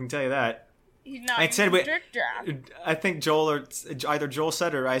TikTok, I can tell you that. He's not I said we. TikTok. I think Joel or either Joel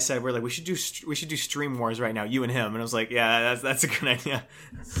said or I said we're like we should do Stream Wars right now, you and him, and I was like, yeah, that's a good idea.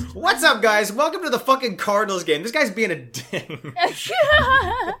 What's up, guys? Welcome to the fucking Cardinals game. This guy's being a dick.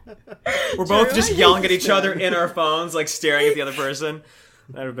 We're both just yelling at each other in our phones, like staring at the other person.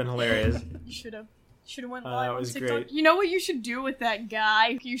 That would have been hilarious. You should have went live that on was TikTok. great. You know what you should do with that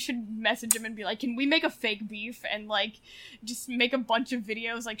guy? You should message him and be like, "Can we make a fake beef and like just make a bunch of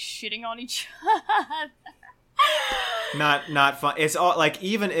videos like shitting on each other?" Not fun. It's all like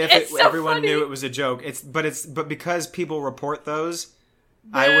even if It's so everyone funny. knew it was a joke. But because people report those,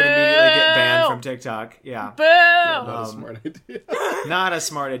 I would immediately get banned from TikTok. Yeah. Boo! Not a smart idea. Not a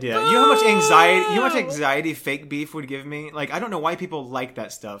smart idea. You know how much anxiety fake beef would give me? Like, I don't know why people like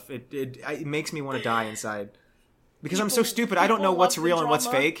that stuff. It makes me want to die inside. Because I'm so stupid. I don't know people what's love the real and what's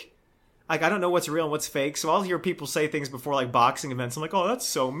drama. fake. Like, I don't know what's real and what's fake. So I'll hear people say things before, like, boxing events. I'm like, oh, that's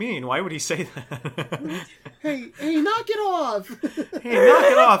so mean. Why would he say that? Hey, knock it off! Hey, knock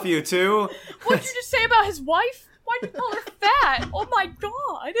it off, you two. What'd you just say about his wife? Why'd you call her fat? Oh my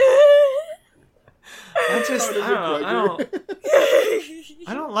god!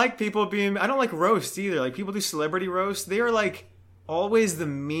 I don't like people being. I don't like roasts either. Like people do celebrity roasts. They are like always the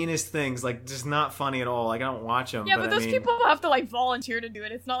meanest things. Like just not funny at all. Like I don't watch them. Yeah, but I those mean, people have to like volunteer to do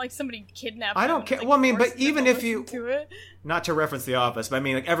it. It's not like somebody kidnapped I them don't and, care. like, Well, I mean, but forced them even to if you, listen to it. not to reference The Office, but I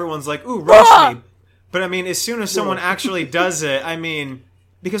mean, like everyone's like, ooh, roast me. But I mean, as soon as someone actually does it, I mean.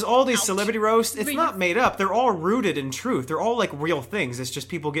 Because all these celebrity roasts, it's not made up. They're all rooted in truth. They're all, like, real things. It's just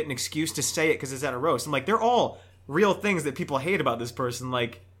people get an excuse to say it because it's at a roast. I'm like, they're all real things that people hate about this person.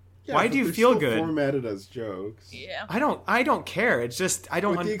 Like, Yeah, why but do you they're feel still good? Formatted as jokes. Yeah. I don't care. It's just, I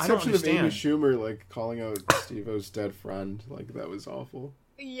don't With the I don't exception of Amy understand. Schumer, like, calling out Steve-O's dead friend. Like, that was awful.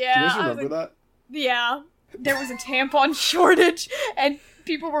 Yeah. Do you guys I was remember like, that? Yeah. There was a tampon shortage, and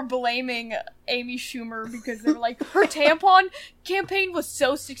people were blaming Amy Schumer because they were like, her tampon campaign was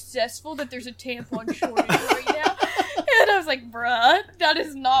so successful that there's a tampon shortage right now. And I was like, bruh, that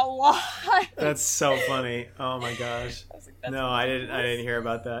is not why. That's so funny. Oh my gosh. I was like, that's No, I didn't hear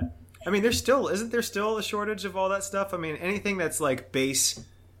about that. I mean, isn't there still a shortage of all that stuff? I mean, anything that's like base,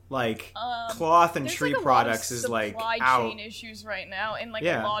 like cloth and There's, tree like, a products lot of is like supply out. chain issues right now in like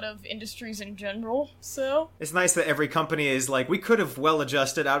Yeah. a lot of industries in general. So It's nice that every company is like, we could have well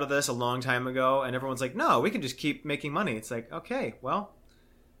adjusted out of this a long time ago, and everyone's like, no, we can just keep making money. It's like, okay, well,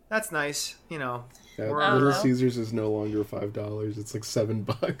 that's nice, you know. Yeah, don't Little know. Caesars is no longer $5. It's like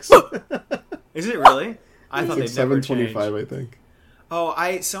 $7. Is it really? I thought It's they'd like never $7.25, changed. I think.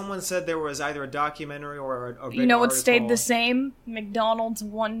 Oh, someone said there was either a documentary or a big you know what stayed article. the same? McDonald's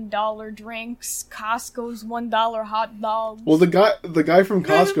 $1 drinks, Costco's $1 hot dogs. Well, the guy from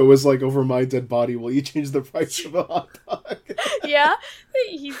Costco was like, over my dead body, will you change the price of a hot dog? Yeah,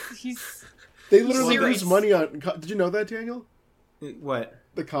 he's They literally serious. lose money on... Did you know that, Daniel? What?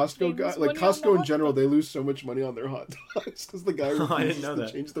 The Costco They guy, lose like money on Costco the in hot general, dog. they lose so much money on their hot dogs because the guy I didn't refuses know to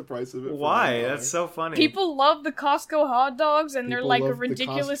that. change the price of it. for Why? $1. That's so funny. people love the Costco hot dogs, and they're People like a love the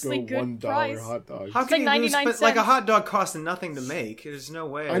ridiculously Costco good $1 price. hot dogs. How It's can like you lose? 99 But like a cents. hot dog costs nothing to make. There's no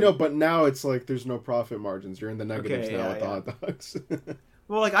way. I know, but now it's like there's no profit margins. You're in the negatives Okay, now yeah, with the yeah. hot dogs.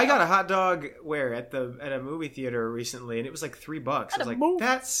 Well, like I got a hot dog at a movie theater recently, and it was like $3. I was like,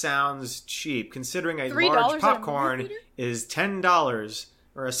 that sounds cheap considering a $3 at a large movie popcorn theater? is $10,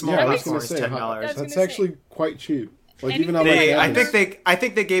 or a small Yeah, I was popcorn gonna is say, $10. That's that's gonna actually quite cheap. Like Anything even on my like I campus.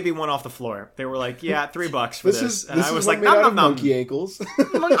 think they gave me one off the floor. They were like, "Yeah, $3 for This this," is and I was what like, made out "Nom of nom nom." monkey ankles.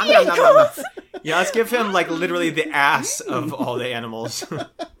 Monkey Nom, nom, nom, nom. ankles. Yeah, let's give him like literally the ass of all the animals.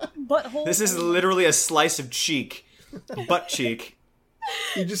 Butthole. This is literally a slice of cheek, butt cheek.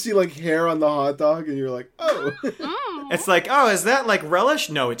 You just see like hair on the hot dog, and you're like, oh, It's like, oh, is that like relish?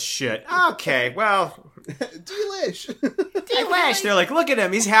 No, it's shit. Okay, well, delish. delish. They're like, look at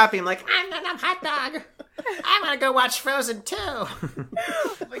him, he's happy. I'm like, I'm not a hot dog. I'm gonna go watch Frozen 2.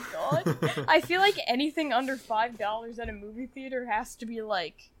 Oh my god. I feel like anything under $5 at a movie theater has to be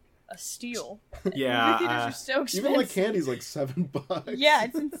like a steal. Movie theaters Yeah, are so expensive. Even like candy's like $7. Yeah,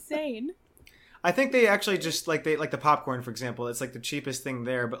 it's insane. I think they actually just like the popcorn, for example. It's like the cheapest thing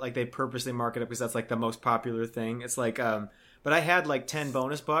there, but like they purposely mark it up because that's like the most popular thing. It's like, but I had like 10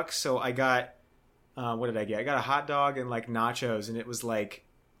 bonus bucks, so I got, what did I get? I got a hot dog and like nachos, and it was like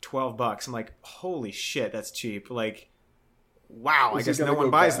 $12. I'm like, holy shit, that's cheap. Like, wow, I guess no one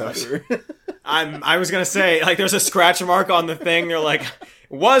buys those. I was gonna say, like, there's a scratch mark on the thing. They're like, it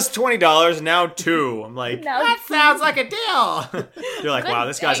was $20, now $2. I'm like, Now that sounds like a deal. You're like, wow,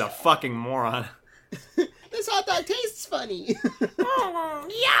 this guy's a fucking moron. This hot dog tastes funny.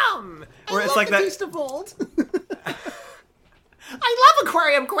 Yum! Or it's like that. Taste of old. I love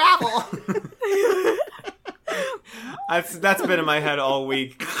aquarium gravel. That's been in my head all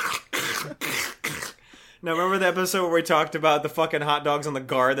week. Now, remember the episode where we talked about the fucking hot dogs on the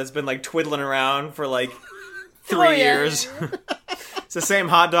guard that's been, like, twiddling around for, like, 3 years? It's the same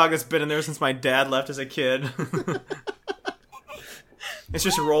hot dog that's been in there since my dad left as a kid. It's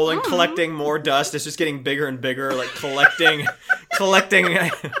just rolling, collecting more dust. It's just getting bigger and bigger, like, collecting.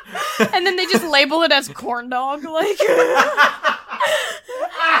 And then they just label it as corn dog, like...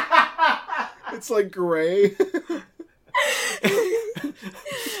 It's, like, gray.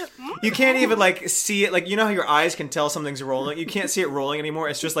 You can't even, like, see it. Like, you know how your eyes can tell something's rolling? You can't see it rolling anymore.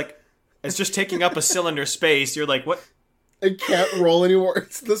 It's just, like, it's just taking up a cylinder space. You're like, what? It can't roll anymore.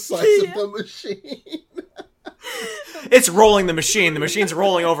 It's the size of the machine. It's rolling the machine. The machine's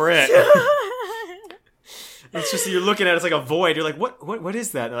rolling over it. It's just, you're looking at it, it's like a void. You're like, what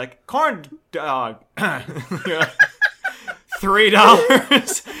is that? They're like, corn dog. You're like, $3.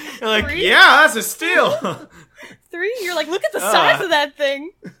 You're like, $3? yeah, that's a steal. 3? You're like, look at the size of that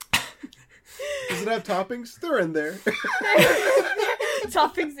thing. Does it have toppings? They're in there.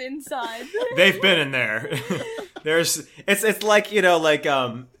 Toppings inside. They've been in there. It's like, you know, like,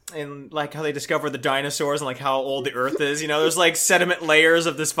 in like how they discover the dinosaurs and like how old the earth is, you know, there's like sediment layers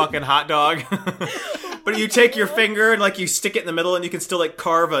of this fucking hot dog. But you take your finger and like you stick it in the middle and you can still like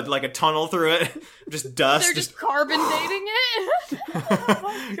carve a tunnel through it. Just dust. They're just carbon dating it.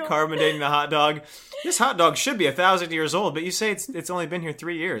 Oh, carbon dating the hot dog. This hot dog should be 1,000 years old, but you say it's only been here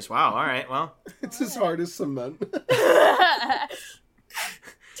 3 years. Wow, alright, well. It's as hard as cement.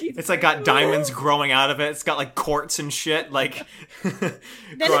 It's like got diamonds growing out of it. It's got like quartz and shit like then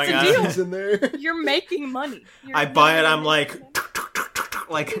growing it's a out deal. of it. In there. You're making money. I buy it, I'm like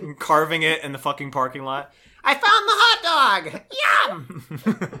carving it in the fucking parking lot. I found the hot dog.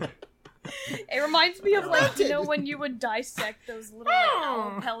 Yum. It reminds me of like, you know, when you would dissect those little like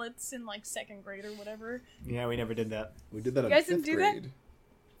owl pellets in like 2nd grade or whatever. Yeah, we never did that. We did that in guys 5th didn't do grade.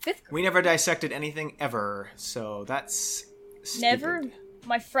 that? 5th grade. We never dissected anything ever, so that's stupid. Never.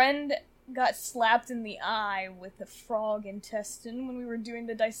 My friend got slapped in the eye with a frog intestine when we were doing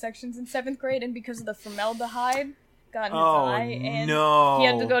the dissections in 7th grade, and because of the formaldehyde got in his eye, and no. he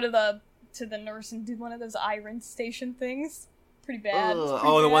had to go to the nurse and do one of those eye rinse station things. Pretty bad.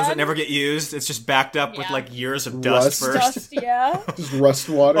 The ones that never get used. It's just backed up with like years of dust Rust. first. Dust, yeah. Just rust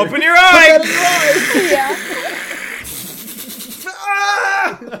water. Open your eye!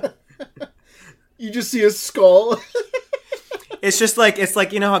 Yeah. You just see a skull. It's just like,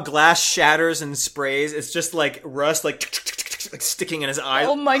 you know how glass shatters and sprays? It's just like rust, like sticking in his eye.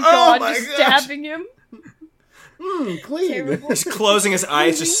 Oh my god, my just gosh. stabbing him. Clean. Terrible. Just closing his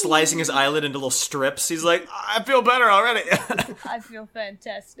eyes, just slicing his eyelid into little strips. He's like, I feel better already. I feel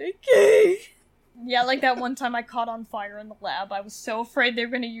fantastic. Yeah, like that one time I caught on fire in the lab. I was so afraid they were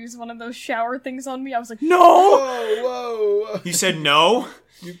going to use one of those shower things on me. I was like, no! Whoa. You said no?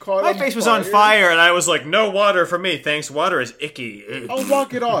 You caught My on face was on fire, and I was like, no water for me, thanks. Water is icky. I'll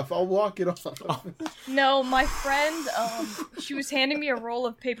walk it off. No, my friend, she was handing me a roll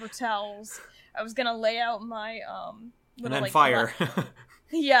of paper towels. I was gonna lay out my, little, And then like, fire.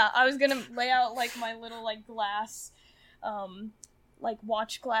 Yeah, I was gonna lay out, like, my little, like, glass, like,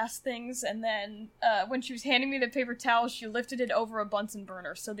 watch glass things, and then, when she was handing me the paper towels, she lifted it over a Bunsen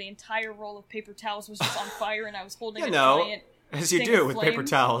burner, so the entire roll of paper towels was just on fire, and I was holding a giant as you thing do of with flame. paper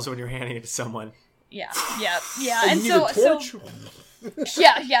towels when you're handing it to someone. Yeah, And and you need so, a torch?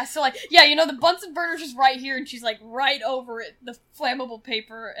 so like, yeah, you know, the Bunsen burner's just right here, and she's like right over it, the flammable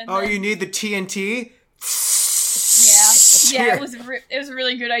paper, and Oh, then, you need the TNT? yeah, it was a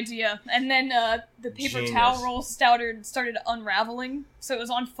really good idea. And then the paper Genius. towel roll started unraveling, so it was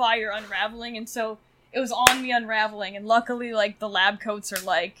on fire unraveling, and so it was on me unraveling, and luckily, like, the lab coats are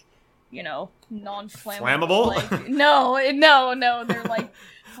like, you know, non-flammable. Flammable? Like, no, they're like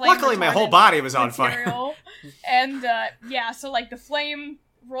flame Luckily, my whole retardant body was on fire. material. And yeah, so like the flame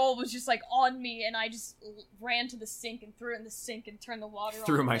roll was just like on me, and I just ran to the sink and threw it in the sink and turned the water on.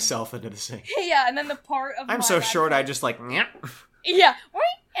 Threw myself into the sink. Yeah, and then the part of I'm my so lab short, coat, I just like, nyeh. yeah, right.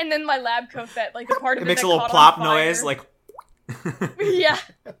 And then my lab coat that like the part of It it makes that a little caught plop on fire. noise, like. Yeah.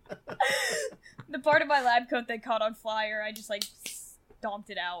 The part of my lab coat that caught on fire, I just like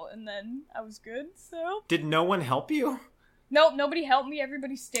stomped it out, and then I was good. So Did no one help you? nope, nobody helped me.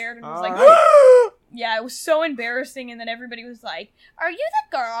 Everybody stared and was like, Alright. yeah, it was so embarrassing. And then everybody was like, "Are you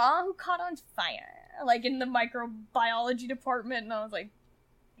the girl who caught on fire?" Like in the microbiology department, and I was like,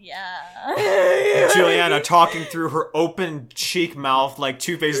 Yeah. Juliana talking through her open cheek mouth like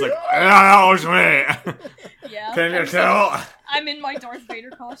Two-Face, like, that was me. Yeah. Can you tell? I'm in my Darth Vader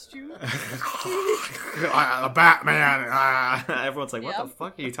costume. The Batman. Everyone's like, what the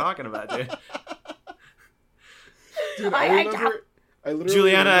fuck are you talking about, dude? Dude, I literally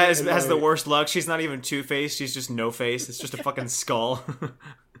Juliana has the worst luck. She's not even Two-Face. She's just no face. It's just a fucking skull.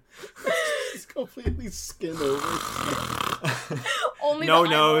 It's completely skinned over. Only No the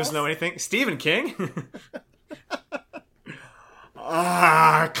nose, eyeballs. no anything. Stephen King?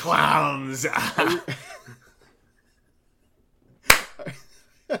 Clowns.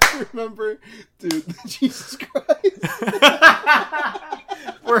 I remember, dude, Jesus Christ.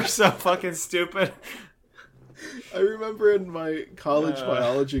 We're so fucking stupid. I remember in my college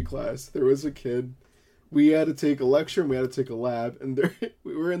biology class, there was a kid. We had to take a lecture and we had to take a lab, and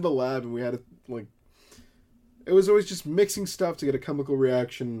we were in the lab and we had to, like, it was always just mixing stuff to get a chemical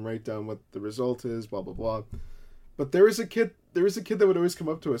reaction and write down what the result is, blah blah blah. But there was a kid that would always come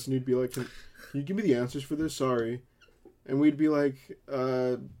up to us and he'd be like, "Can you give me the answers for this? Sorry." And we'd be like,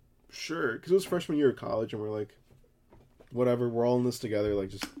 sure, because it was freshman year of college, and we're like, whatever, we're all in this together. Like,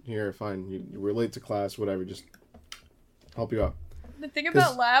 just here, fine. You were late to class, whatever. Just help you out. The thing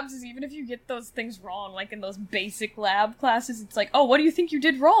about labs is even if you get those things wrong, like in those basic lab classes, it's like, oh, what do you think you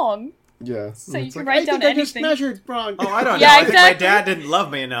did wrong? Yeah. So you can like, write down I just anything. measured wrong. Oh, I don't Yeah, know. I think my exactly. dad didn't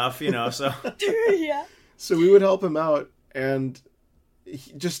love me enough, so. Yeah. So we would help him out, and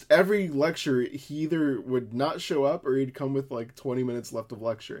just every lecture, he either would not show up or he'd come with like 20 minutes left of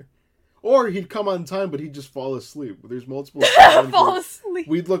lecture. Or he'd come on time, but he'd just fall asleep. There's multiple times Fall where asleep.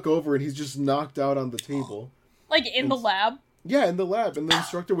 we'd look over and he's just knocked out on the table. Like in the lab. Yeah, in the lab. And the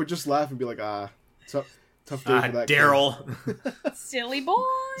instructor would just laugh and be like, tough day for that kid." Daryl. Silly boy.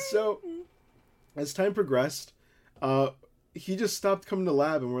 So, as time progressed, he just stopped coming to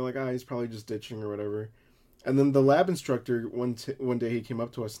lab, and we're like, he's probably just ditching or whatever. And then the lab instructor, one day he came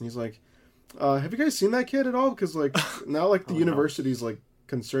up to us, and he's like, have you guys seen that kid at all? Because, like, now, like, the university's, like,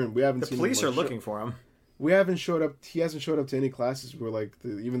 concerned. We haven't The seen police him, are like, looking for him. We haven't showed up. He hasn't showed up to any classes. We're like,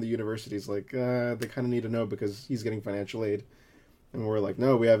 even the university's like, they kind of need to know because he's getting financial aid. And we're like,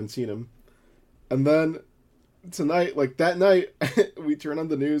 no, we haven't seen him. And then tonight, like that night, we turn on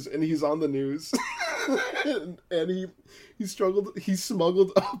the news and he's on the news. and he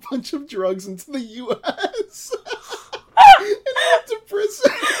smuggled a bunch of drugs into the U.S. and he went to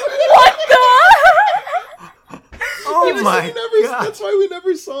prison. What the? Oh my god. That's why we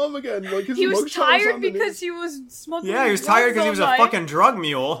never saw him again. Like his He was mugshot tired on the because news. he was smuggling. Yeah, he was tired because he was a drugs all night. fucking drug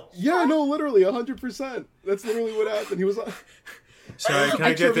mule. Yeah, no, literally, 100%. That's literally what happened. He was like... Sorry, can I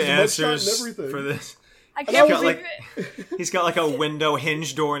Picture get of the his mugshot and answers everything. for this? I He's can't got, believe like- it. He's got like a window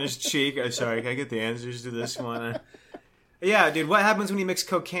hinge door in his cheek. Sorry, can I get the answers to this one? Yeah, dude, what happens when you mix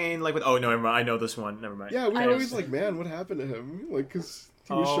cocaine like with... Oh, no, never mind. I know this one. Never mind. Yeah, we I were always know. like, man, what happened to him? Like, because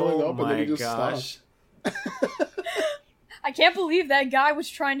he was showing up and then he just stopped. I can't believe that guy was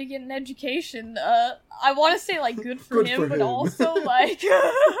trying to get an education. I want to say, like, good for Good him, for but him. also, like...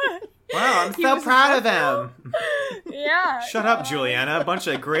 Wow, I'm He so was proud of him. yeah. Shut up, Juliana. A bunch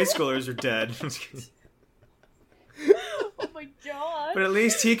of grade schoolers are dead. Oh my god. But at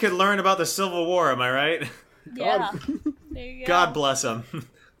least he could learn about the Civil War, am I right? Yeah. There you go. God bless him.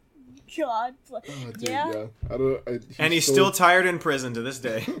 God. Oh, dude, Yeah. I don't. And he's still tired in prison to this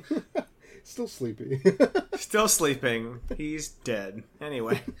day. still sleepy. Still sleeping. He's dead.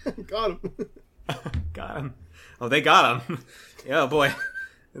 Anyway. Got him. Got him. Oh, they got him. Yeah, boy.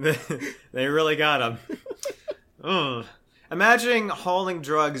 They really got him. Ugh. Imagine hauling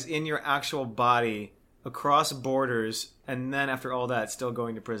drugs in your actual body across borders, and then after all that, still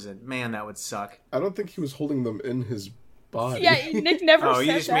going to prison. Man, that would suck. I don't think he was holding them in his body. Yeah, Nick never Oh, said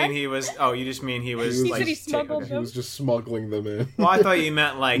you just that. mean he was... Oh, you just mean he was... He said like, he smuggled He was just smuggling them in. Well, I thought you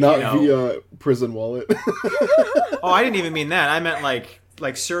meant like, Not you know... via prison wallet. Oh, I didn't even mean that. I meant like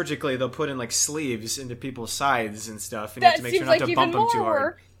surgically they'll put in like sleeves into people's sides and stuff, and you have That to make seems sure not like to even bump him too more hard.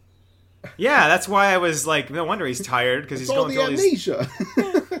 work. Yeah, that's why I was like, no wonder he's tired because he's It's all going the through all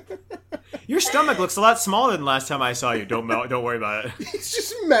these. amnesia. Your stomach looks a lot smaller than last time I saw you. Don't worry about it. He's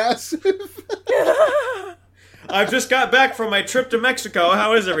just massive. I've just got back from my trip to Mexico.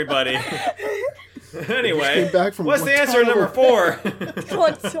 How is everybody? Anyway, came back from what's the answer to number 4?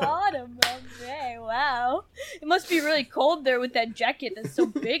 Guantanamo Bay, wow. It must be really cold there with that jacket that's so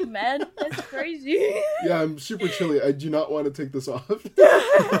big, man. That's crazy. Yeah, I'm super chilly. I do not want to take this off.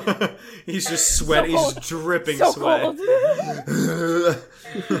 He's just sweating. So He's just dripping So sweat. cold.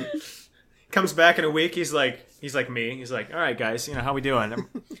 Comes back in a week. He's like me. He's like, all right, guys, how we doing?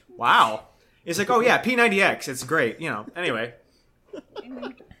 Wow. He's like, oh yeah, P90X. It's great. Anyway.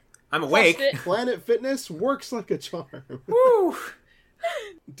 I'm awake. Planet Fitness works like a charm. Woo!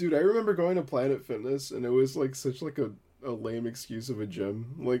 Dude, I remember going to Planet Fitness, and it was like such like a lame excuse of a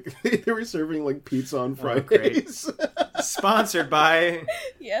gym. Like they were serving like pizza on Fridays. Sponsored by.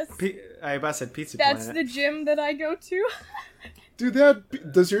 Yes. I about said Pizza That's Planet. the gym that I go to.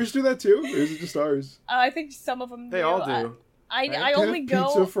 Dude, does yours do that too? Or is it just ours? I think some of them do. They all do. I only go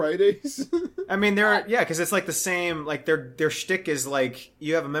Pizza Fridays. I mean, because it's like the same. Like their shtick is like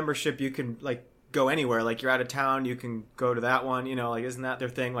you have a membership, you can like go anywhere. Like you're out of town, you can go to that one. You know, like isn't that their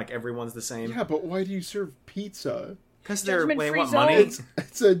thing? Like everyone's the same. Yeah, but why do you serve pizza? Because they Judgment-free want zone. money.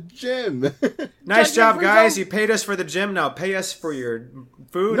 It's a gym. Nice job, Judgment-free guys. zone. You paid us for the gym. Now pay us for your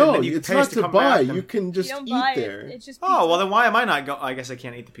food. No, and then you it's pay us not to come buy. back and- You can just You don't eat buy there. it. It's just Oh, pizza. well then why am I not going? I guess I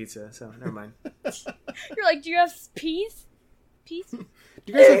can't eat the pizza, so never mind. You're like, do you have peas? Peas? Do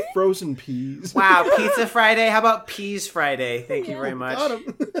you guys have frozen peas? Wow, Pizza Friday. How about Peas Friday? Thank you very much. Got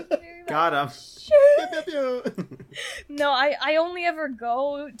 'em. Got 'em. Pew, pew, pew. No, I only ever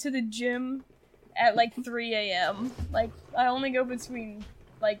go to the gym at like 3 a.m. Like, I only go between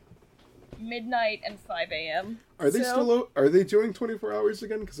like midnight and 5 a.m. Are they still? Are they doing 24 hours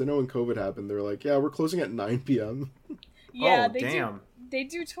again? Because I know when COVID happened, they were like, "Yeah, we're closing at 9 p.m." Yeah, Oh, they damn. do. They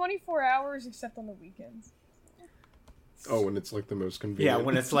do 24 hours except on the weekends. Oh, when it's like the most Yeah, convenient.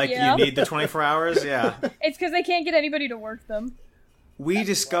 when it's like Yeah. you need the 24 hours. Yeah. It's because they can't get anybody to work them. We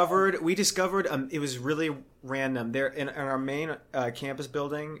discovered it was really random there in our main campus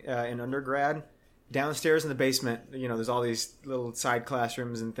building in undergrad. Downstairs in the basement, you know, there's all these little side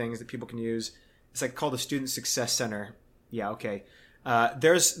classrooms and things that people can use. It's like called the Student Success Center. Yeah, okay.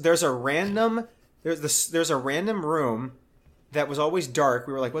 There's a random room that was always dark.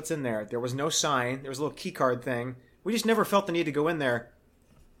 We were like, what's in there? There was no sign. There was a little key card thing. We just never felt the need to go in there.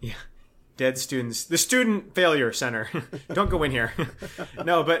 Yeah. Dead students. The Student Failure Center. Don't go in here.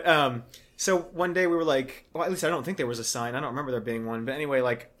 No, but so one day we were like, well, at least I don't think there was a sign. I don't remember there being one. But anyway,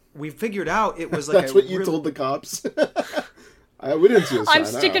 like we figured out it was like That's what you told the cops. We didn't see a sign. I'm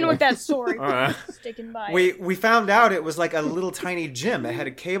sticking with that story. Alright. Sticking by it. We found out it was like a little tiny gym. It had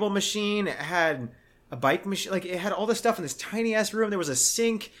a cable machine. It had a bike machine. Like it had all this stuff in this tiny ass room. There was a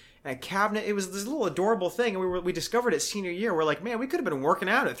sink and a cabinet. It was this little adorable thing. And we discovered it senior year. We're like, man, we could have been working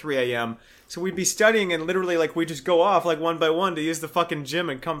out at 3 a.m. So we'd be studying and literally like we just go off like one by one to use the fucking gym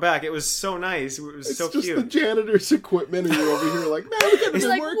and come back. It was so nice. It was so just cute. the janitor's equipment, and you're over here like, man, we could have It's been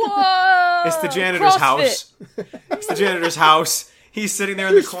like, working. whoa! It's the janitor's CrossFit. house. It's the janitor's house. He's sitting there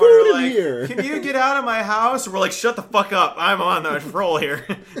in the There's corner food in like, here. can you get out of my house? We're like, shut the fuck up. I'm on the roll here.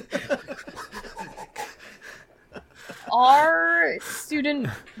 Our student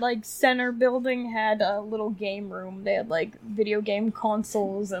like center building had a little game room. They had like video game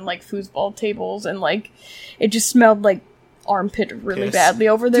consoles and like foosball tables, and like it just smelled like armpit really Piss. badly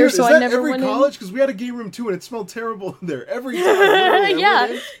over there. Dude, so is I that never every went college? Because we had a game room too, and it smelled terrible in there every time. Literally, Yeah,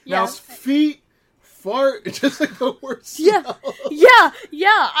 every day. yeah. Now, feet, fart, it's just like the worst. Yeah, smell.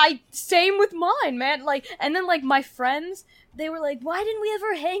 yeah. Same with mine, man. Like, and then like my friends, they were like, "Why didn't we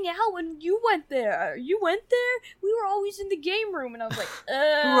ever hang out when you went there? You went there? We were always in the game room." And I was like, We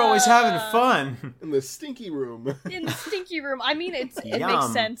were always having fun. In the stinky room. in the stinky room." I mean, it Yum.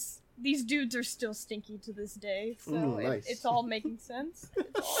 makes sense. These dudes are still stinky to this day, so Nice. it's all making sense.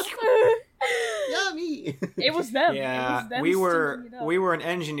 It's all- Yummy. it was them. It Yeah, was them we stinking it up. were in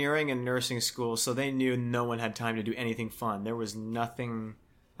engineering and nursing school, so they knew no one had time to do anything fun. There was nothing.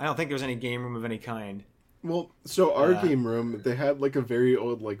 I don't think there was any game room of any kind. Well, so our Yeah. game room, they had like a very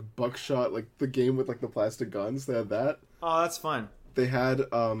old like buckshot, like the game with like the plastic guns. They had that. Oh, that's fun. They had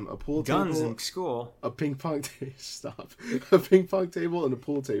a pool Guns table, in school. a ping pong stop, a ping pong table, and a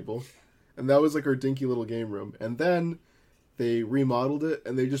pool table, and that was like our dinky little game room. And then they remodeled it,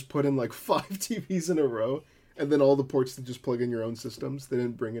 and they just put in like 5 TVs in a row, and then all the ports to just plug in your own systems. They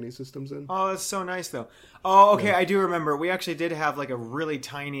didn't bring any systems in. Oh, that's so nice, though. Oh, okay, I do remember. We actually did have like a really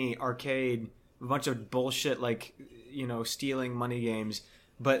tiny arcade, a bunch of bullshit like, you know, stealing money games.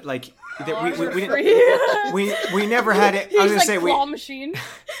 But like, we never had it. I was gonna like say claw machine.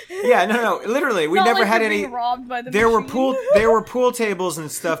 Yeah, no, literally, we Not never like had you're any. being robbed by the There were machine. pool tables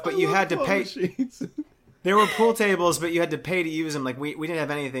and stuff, but you had to Claw pay. machines. There were pool tables, but you had to pay to use them. Like we didn't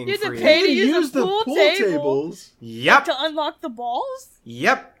have anything You had to free. pay to They use used a the pool pool table. tables. Yep, To unlock the balls?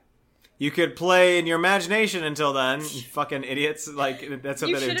 yep. You could play in your imagination until then. You fucking idiots! Like that's what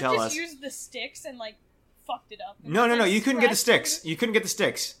You they should didn't have tell just us. used the sticks and like fucked it up. No. You couldn't get the Scratched sticks. You couldn't get the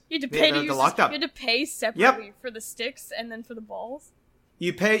sticks. You had to They- pay they're to use. locked up. You had to pay separately for the sticks and then for the balls.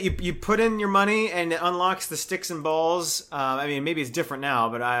 You pay. You put in your money and it unlocks the sticks and balls. I mean, maybe it's different now,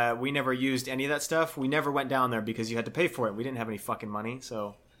 but we never used any of that stuff. We never went down there because you had to pay for it. We didn't have any fucking money,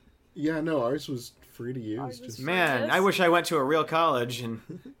 so Yeah, no, ours was free to use. Ours was Just free. Man, I wish I went to a real college and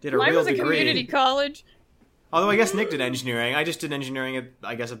did a Mine real was a degree. community college. Although I guess Nick did engineering. I just did engineering at,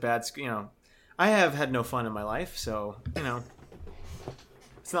 I guess, a bad school. I have had no fun in my life, so,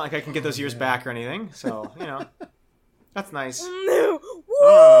 it's not like I can get those years back or anything. So, that's nice. Woo!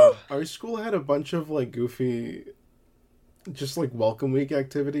 Our school had a bunch of, like, goofy, just, like, welcome week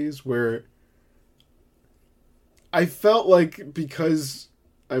activities where I felt like because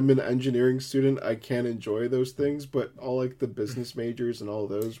I'm an engineering student, I can't enjoy those things, but all, like, the business majors and all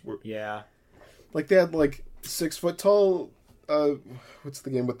those were... Yeah. Like, they had, like, 6 foot tall, what's the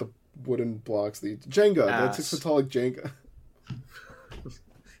game with the wooden blocks? The Jenga. They had 6 foot tall, like, Jenga.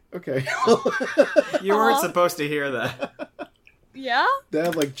 Okay. You weren't supposed to hear that. Yeah? They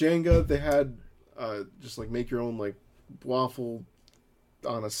had, like, Jenga. They had, just, like, make your own, like, waffle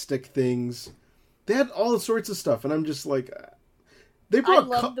on a stick things. They had all sorts of stuff, and I'm just, like... They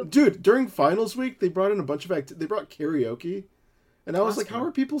brought... Dude, during finals week, they brought in a bunch of... They brought karaoke. And I was like, how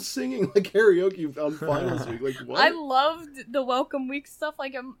are people singing, like, karaoke on finals week? Like, what? I loved the welcome week stuff.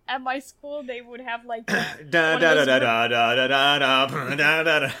 Like, at my school, they would have, like... da da da da da da da da da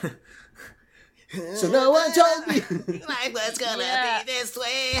da. So no one told me. Life was gonna be this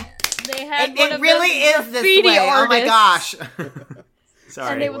way. They had It really is this graffiti way. Oh my artists, gosh.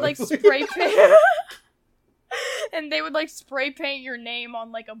 Sorry. And they would, like, spray paint... And they would, like, spray paint your name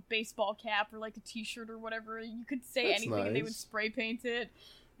on, like, a baseball cap or, like, a t-shirt or whatever. You could say That's anything, and they would nice. spray paint it.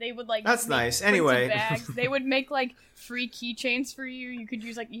 They would, like... That's make nice. printed Anyway. bags. They would make, like, free keychains for you. You could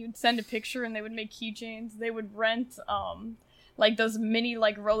use, like... You'd send a picture, and they would make keychains. They would rent, like, those mini,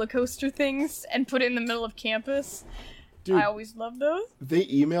 like, roller coaster things and put it in the middle of campus. Dude, I always loved those. they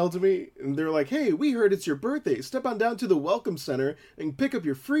emailed me, and they're like, hey, we heard it's your birthday. Step on down to the Welcome Center and pick up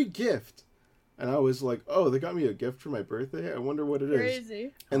your free gift. And I was like, oh, they got me a gift for my birthday? I wonder what it is.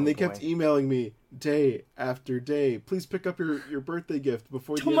 Crazy. And they boy. kept emailing me day after day. Please pick up your birthday gift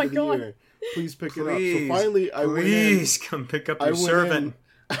before the Oh end my of the God. year. Please pick it up. Please, So finally, I went in. Please come pick up your servant.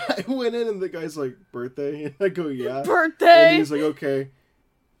 I went in, and the guy's like, birthday? And I go, yeah. Birthday! And he's like, okay.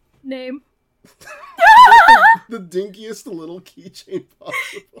 Name. The dinkiest little keychain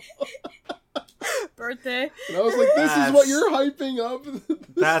possible. Birthday. And I was like, this is what you're hyping up.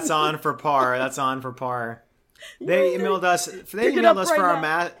 That's on for par. That's on for par. They emailed us. They Pick it emailed up us right for our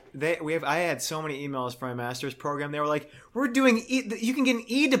now. I had so many emails for my master's program. They were like, "We're doing. You can get an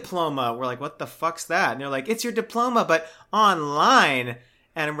e-diploma." We're like, "What the fuck's that?" And they're like, "It's your diploma, but online."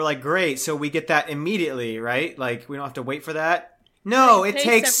 And we're like, "Great!" So we get that immediately, right? Like we don't have to wait for that. No, Right, it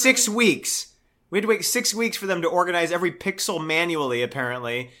pay takes separately. 6 weeks. We had to wait 6 weeks for them to organize every pixel manually,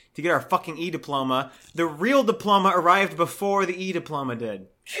 apparently, to get our fucking e-diploma. The real diploma arrived before the e-diploma did.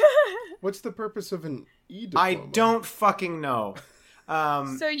 What's the purpose of an e-diploma? I don't fucking know.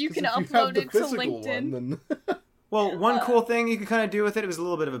 So you 'Cause can if you have upload the it to physical LinkedIn. one, then... Well, one cool thing you could kind of do with it, it was a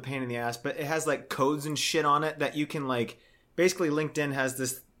little bit of a pain in the ass, but it has like codes and shit on it that you can like, basically LinkedIn has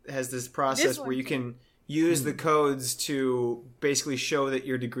this process This where one you too. can use the codes to basically show that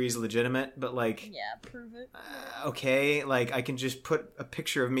your degree is legitimate, but like, Yeah, prove it. okay, like I can just put a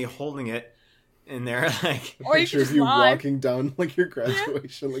picture of me holding it in there, like Or you Picture can of just you lie. walking down like your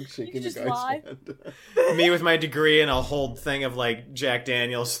graduation, like shaking the just guy's lie. hand. me with my degree and a whole thing of like Jack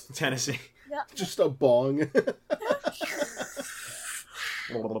Daniels, Tennessee. Yeah. Just a bong.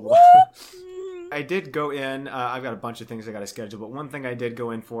 I did go in. I've got a bunch of things I got to schedule, but one thing I did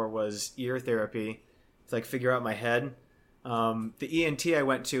go in for was ear therapy to like figure out my head. The ENT I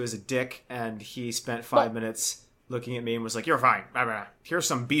went to is a dick, and he spent 5 minutes looking at me and was like, "You're fine. Here's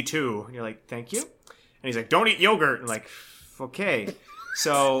some B2." And you're like, "Thank you." And he's like, "Don't eat yogurt." And I'm like, "Okay."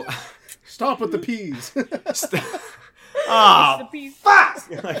 So, Stop with the peas. oh, The piece.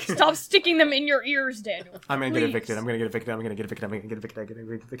 fuck! Like, Stop sticking them in your ears, Daniel. I'm gonna get Please. evicted. I'm gonna get evicted. I'm gonna get evicted. I'm gonna get evicted. I'm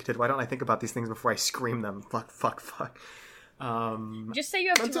gonna get evicted. Why don't I think about these things before I scream them? Fuck. Just say you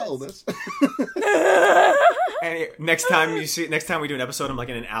have Mental Tourette's. illness. And next time we do an episode, I'm like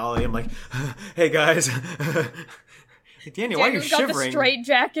in an alley. I'm like, "Hey guys, Daniel, why are you Daniel's got the shivering?" straight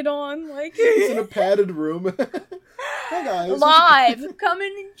jacket on, like He's in a padded room. Hey guys. live,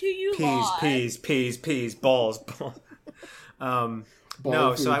 coming to you live. Peas, balls. Ball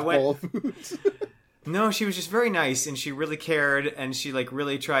No, so I went. ball foods. No, she was just very nice, and she really cared, and she like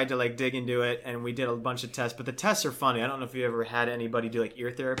really tried to like dig into it, and we did a bunch of tests. But the tests are funny. I don't know if you ever had anybody do like ear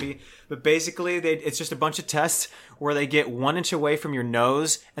therapy, but basically it's just a bunch of tests where they get 1 inch away from your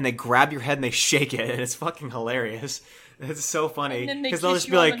nose and they grab your head and they shake it, and it's fucking hilarious. It's so funny And then they kiss they'll just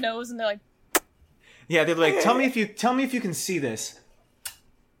you be on like, the nose, and they're like, yeah, they're like, tell me if you can see this.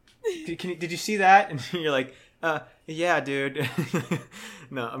 Did you see that? And you're like, Yeah, dude.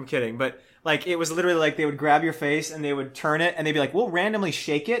 No, I'm kidding. But, like, it was literally like they would grab your face and they would turn it and they'd be like, we'll randomly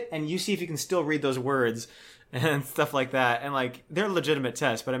shake it and you see if you can still read those words and stuff like that. And, like, they're legitimate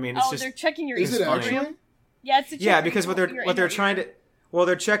tests, but I mean, it's just... they're checking your Is it equilibrium? actually? Yeah, it's a check. Yeah, because what they're your trying to... Well,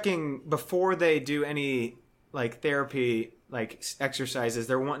 they're checking before they do any, like, therapy, like, exercises.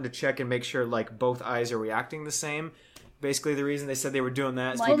 They're wanting to check and make sure, like, both eyes are reacting the same. Basically, the reason they said they were doing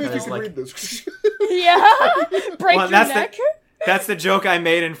that is Like, Tell me if you because, can like... read this. Yeah, break Well, your that's neck. That's the joke I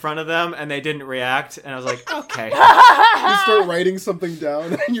made in front of them, and they didn't react. And I was like, okay. You start writing something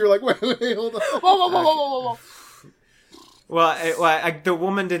down, and you're like, wait, hold on. Whoa. Well, the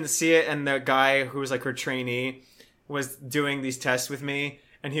woman didn't see it, and the guy who was like her trainee was doing these tests with me,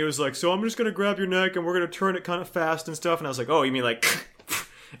 and he was like, so I'm just going to grab your neck, and we're going to turn it kind of fast and stuff. And I was like, oh, you mean like...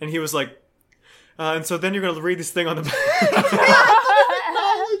 And he was like, and so then you're going to read this thing on the back.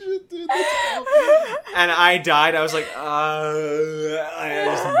 And I died. I was like, I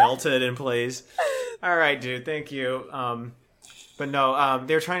just melted in place. All right, dude. Thank you. But no,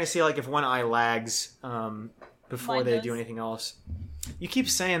 they're trying to see like if one eye lags before Mine they does. do anything else. You keep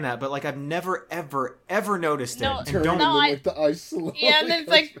saying that, but like I've never, ever noticed it. No, And Turn don't. and then, No, like, the eyes slowly. Yeah, and then it's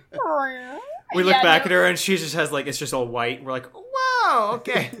like... We look back at her, and she just has like it's just all white. We're like, wow,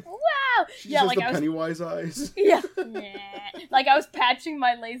 okay. Wow! She Yeah, has like the I was... Pennywise eyes. Yeah. Like I was patching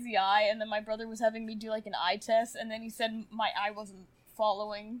my lazy eye, and then my brother was having me do like an eye test, and then he said my eye wasn't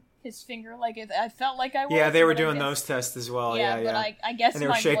following his finger. Like I felt like I was. Yeah, they were but I doing guess- those tests as well. Yeah, Yeah, but yeah. I guess And they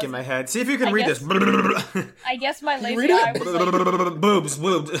were mine shaking my wasn't. head. See if you can I read guess- this. I guess my you lazy read eye it? was like... boobs.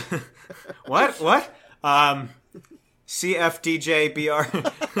 What?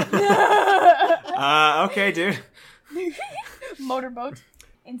 CFDJBR. Okay, dude. Motorboat.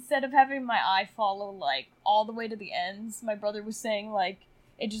 Instead of having my eye follow like all the way to the ends, my brother was saying like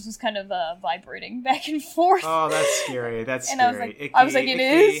it just was kind of vibrating back and forth. Oh, that's scary. That's and scary. I was like, it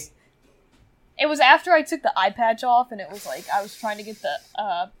is. It was after I took the eye patch off, and it was like I was trying to get the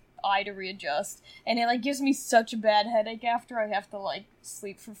eye to readjust, and it like gives me such a bad headache after. I have to like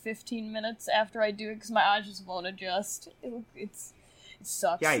sleep for 15 minutes after I do it because my eyes just won't adjust. It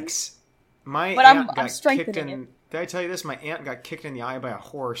sucks. Yikes. My But aunt I'm got strengthening kicked in. it. Did I tell you this? My aunt got kicked in the eye by a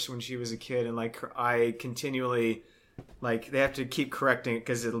horse when she was a kid, and like her eye continually, like they have to keep correcting it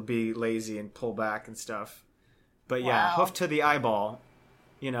because it'll be lazy and pull back and stuff. But yeah, Wow. hoof to the eyeball.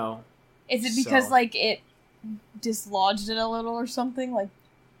 You know. Is it because So- like it dislodged it a little or something? Like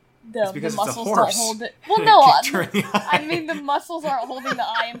the because it's a muscles don't horse. hold it. Well, no, Kicked her in the eye. I mean the muscles aren't holding the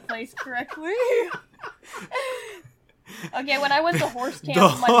eye in place correctly. Okay, when I went to horse camp,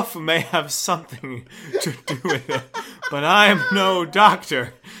 The my hoof may have something to do with it, but I'm no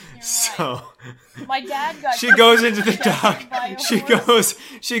doctor. So dad got she goes into the kicked by doc. a horse.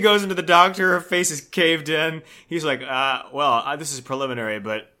 She goes into the doctor. Her face is caved in. He's like, this is preliminary,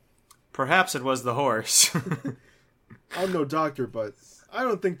 but perhaps it was the horse. I'm no doctor, but I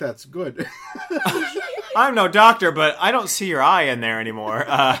don't think that's good. I'm no doctor, but I don't see your eye in there anymore.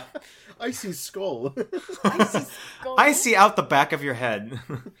 I see skull. I see out the back of your head.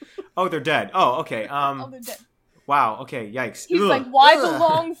 Oh, they're dead. Oh, okay. Oh, they're dead. Wow. Okay. Yikes. He's Ugh. like, why the Ugh.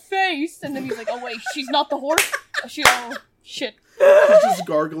 long face? And then he's like, oh wait, she's not the horse. Oh, shit. He's just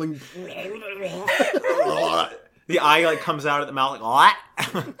gargling. The eye like comes out at the mouth like what?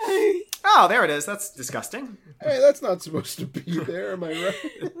 Oh, there it is. That's disgusting. Hey, that's not supposed to be there. Am I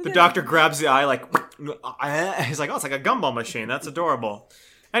right? The doctor grabs the eye like he's like, oh, it's like a gumball machine. That's adorable.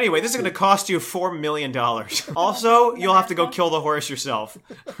 Anyway, this is going to cost you $4 million. Also, you'll have to go kill the horse yourself.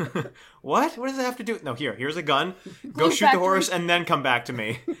 What? What does it have to do? No, here's a gun. Go Glue shoot factory. the horse and then come back to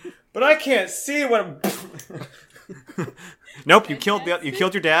me. But I can't see what. Nope, you killed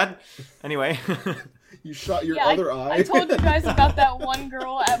your dad. Anyway. You shot your Yeah, other eye. I told you guys about that one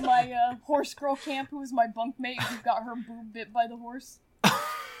girl at my horse girl camp who was my bunkmate who got her boob bit by the horse.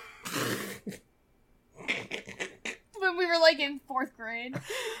 When we were like in 4th grade.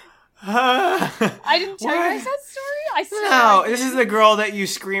 I didn't tell you guys that story? I swear. No, this is the girl that you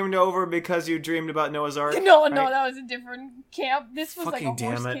screamed over because you dreamed about Noah's Ark. No, right? that was a different camp. This was Fucking like a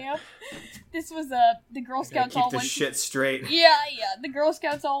horse damn it. camp. This was the Girl Gotta Scouts keep all this went. shit straight. Yeah. The Girl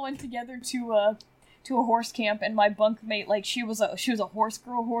Scouts all went together to a horse camp, and my bunkmate, like, she was a horse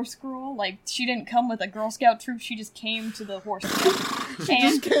girl. Like, she didn't come with a Girl Scout troop. She just came to the horse camp.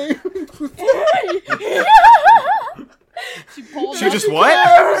 Just came. She pulled. She up- just what?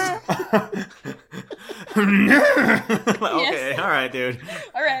 Okay, all right, dude.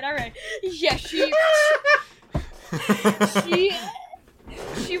 All right. Yeah, she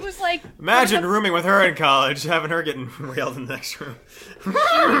was like. Imagine rooming with her in college, having her getting railed in the next room.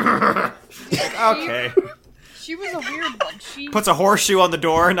 Okay. She was a weird one. She Puts a horseshoe on the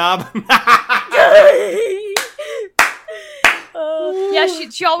doorknob. Yeah,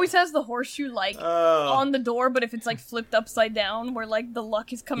 she always has the horseshoe on the door, but if it's like flipped upside down, where like the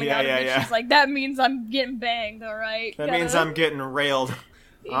luck is coming out of it, she's like, that means I'm getting banged. All right, that means I'm getting railed.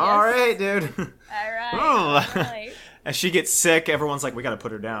 Yes. All right, dude. All right. Oh. All right. As she gets sick, everyone's like, we gotta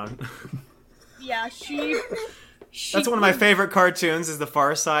put her down. Yeah, she That's one of my favorite cartoons. Is The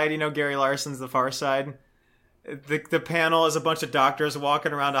Far Side? You know, Gary Larson's The Far Side. The panel is a bunch of doctors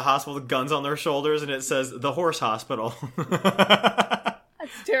walking around a hospital with guns on their shoulders, and it says the Horse Hospital.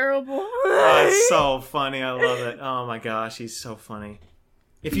 That's terrible. Oh, it's so funny. I love it. Oh my gosh, he's so funny.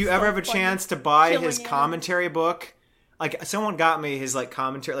 If you ever have a chance to buy his commentary book, like someone got me his like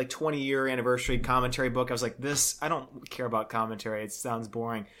commentary, like 20-year anniversary commentary book. I was like, I don't care about commentary. It sounds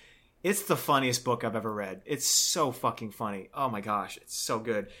boring. It's the funniest book I've ever read. It's so fucking funny. Oh my gosh, it's so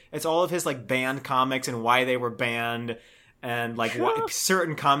good. It's all of his like banned comics and why they were banned, and like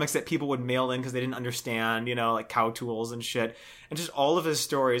certain comics that people would mail in because they didn't understand, you know, like Cow Tools and shit. And just all of his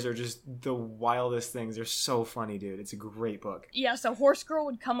stories are just the wildest things. They're so funny, dude. It's a great book. Yeah, so Horse Girl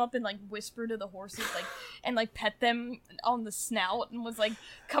would come up and like whisper to the horses, like, and like pet them on the snout, and was like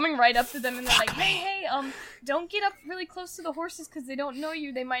coming right up to them, and they're like, hey, don't get up really close to the horses because they don't know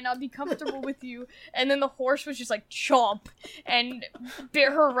you. They might not be comfortable with you. And then the horse was just like chomp and bit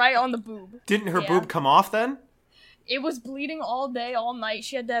her right on the boob. Didn't her boob come off then? It was bleeding all day, all night.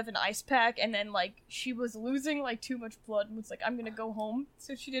 She had to have an ice pack, and then, like, she was losing, like, too much blood and was like, I'm gonna go home.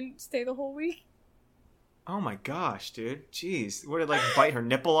 So she didn't stay the whole week. Oh my gosh, dude. Jeez. What, did like bite her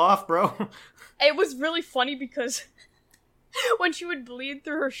nipple off, bro? It was really funny because when she would bleed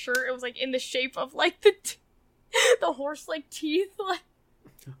through her shirt, it was, like, in the shape of, like, the horse, like, teeth, like...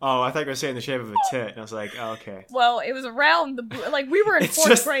 Oh, I thought you were saying the shape of a tit, and I was like, oh, okay. Well, it was around the like we were in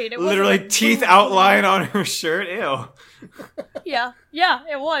fourth grade. It literally like, teeth outline on her shirt. Ew. Yeah,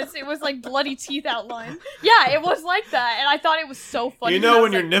 it was. It was like bloody teeth outline. Yeah, it was like that, and I thought it was so funny. You know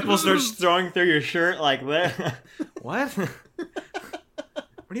when your nipple starts throwing through your shirt like that? What? What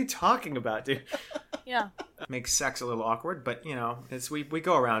are you talking about, dude? Yeah. Makes sex a little awkward, but you know, we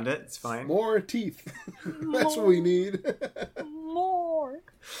go around it. It's fine. More teeth. That's what we need. More.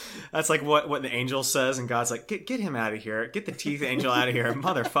 That's like what the angel says, and God's like, get him out of here. Get the teeth angel out of here,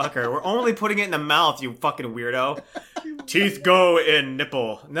 motherfucker. We're only putting it in the mouth, you fucking weirdo. Teeth go in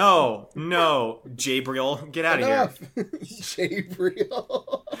nipple. No, Jabriel, get out of here.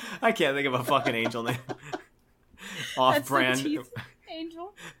 Jabriel. I can't think of a fucking angel name. Off-brand. That's the teeth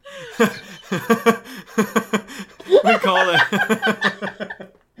angel. We call it.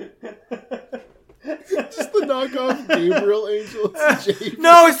 Just the knockoff Gabriel angel. It's Jabriel.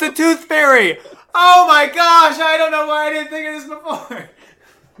 No, it's the Tooth Fairy. Oh my gosh, I don't know why I didn't think of this before.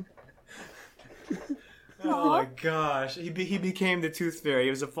 Oh my gosh, he became the Tooth Fairy. He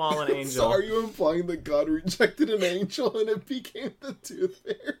was a fallen angel. So are you implying that God rejected an angel and it became the Tooth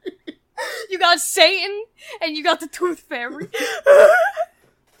Fairy? You got Satan, and you got the Tooth Fairy.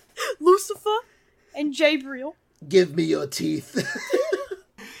 Lucifer, and Jabriel. Give me your teeth.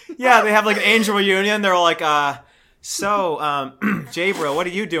 Yeah, they have like an angel reunion. They're all like, Jabriel, what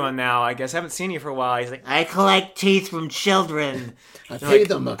are you doing now? I guess I haven't seen you for a while. He's like, I collect teeth from children. I paid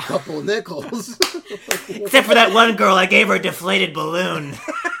them a couple nickels. Except for that one girl, I gave her a deflated balloon.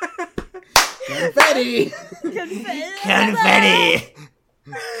 Confetti! Confetti!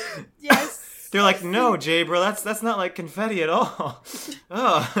 Yes. They're like, no, Jabriel, that's not like confetti at all.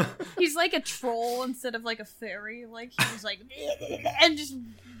 Oh. He's like a troll instead of like a fairy. Like, he's like, and just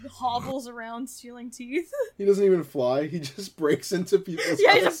hobbles around stealing teeth. He doesn't even fly. He just breaks into people's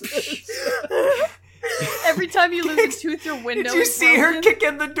houses. Every time you lose a tooth, your window Did you is see her broken. kick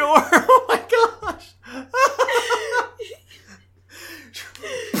in the door? Oh my gosh.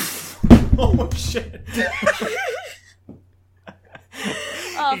 Oh shit.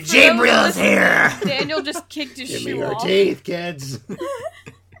 Jabriel's here! Daniel just kicked his Give me shoe your off. teeth, kids.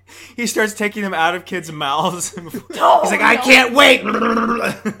 He starts taking them out of kids' mouths. He's Oh, like, I can't wait.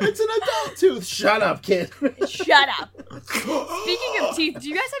 It's an adult tooth. Shut up, kid. Shut up. Speaking of teeth, do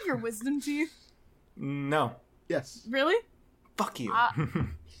you guys have your wisdom teeth? No. Yes. Really? Fuck you.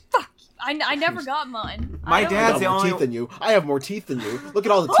 Fuck. I never got mine. My I don't- dad's I the have more only teeth than you. I have more teeth than you. Look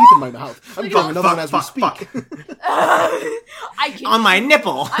at all the teeth in my mouth. I'm getting another one as we speak. I can. on my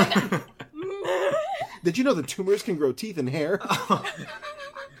nipple. Did you know that tumors can grow teeth and hair?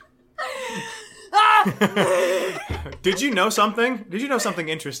 Did you know something? Did you know something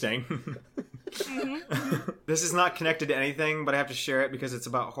interesting? This is not connected to anything, but I have to share it because it's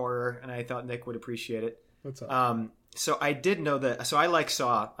about horror, and I thought Nick would appreciate it. What's up? So I did know that. So I like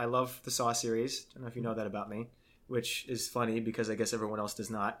Saw. I love the Saw series. I don't know if you know that about me, which is funny because I guess everyone else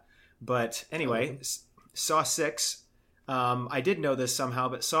does not. But anyway, Saw 6. I did know this somehow,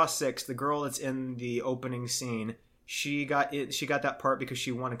 but Saw 6, the girl that's in the opening scene, she got that part because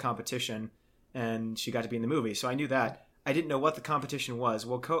she won a competition and she got to be in the movie. So I knew that. I didn't know what the competition was.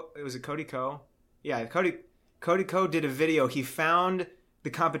 Well, was it Cody Ko? Yeah, Cody Ko did a video. He found the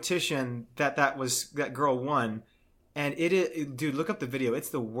competition that girl won, and dude, look up the video. It's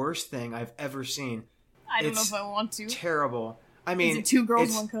the worst thing I've ever seen. I don't know if I want to. Terrible. I mean, is it 2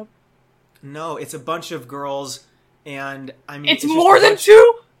 girls, 1 cup? No, it's a bunch of girls, and I mean, it's more than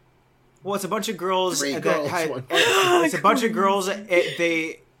 2. Well, it's a bunch of girls. 3 girls, 1 cup. It's a bunch of girls.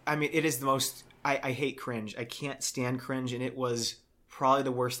 I mean, it is the most. I hate cringe. I can't stand cringe, and it was probably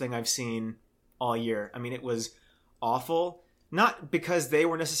the worst thing I've seen all year. I mean, it was awful. Not because there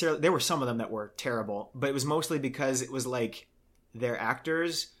were some of them that were terrible, but it was mostly because it was like they're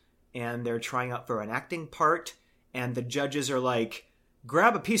actors and they're trying out for an acting part, and the judges are like,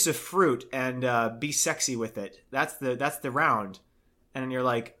 grab a piece of fruit and be sexy with it. That's the round. And then you're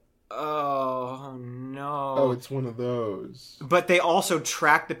like, oh no. Oh, it's one of those. But they also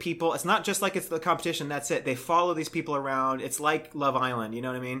track the people. It's not just like it's the competition, that's it. They follow these people around. It's like Love Island, you know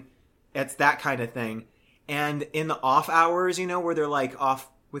what I mean? It's that kind of thing. And in the off hours, where they're like off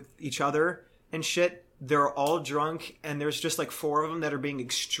with each other and shit, they're all drunk, and there's just like 4 of them that are being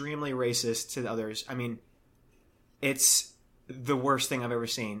extremely racist to the others. I mean, it's the worst thing I've ever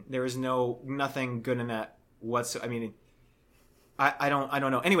seen. There is nothing good in that whatsoever. I mean, I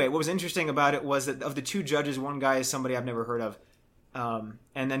don't know. Anyway, what was interesting about it was that of the 2 judges, one guy is somebody I've never heard of,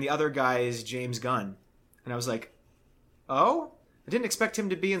 and then the other guy is James Gunn, and I was like, oh, I didn't expect him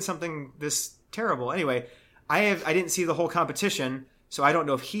to be in something this terrible. Anyway, I didn't see the whole competition, so I don't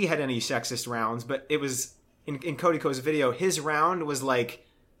know if he had any sexist rounds, but it was in Cody Ko's video. His round was like,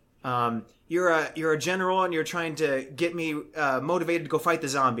 you're a general and you're trying to get me motivated to go fight the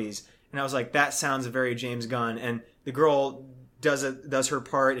zombies, and I was like, that sounds very James Gunn. And the girl does her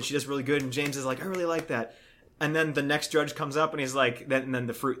part, and she does really good, and James is like, I really like that. And then the next judge comes up and he's like, and then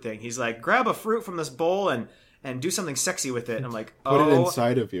the fruit thing, he's like, grab a fruit from this bowl and do something sexy with it. And I'm like, oh. Put it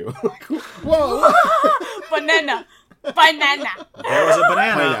inside of you. Whoa! Banana. There was a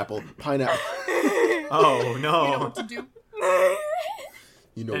banana. Pineapple. Oh, no. You know what to do.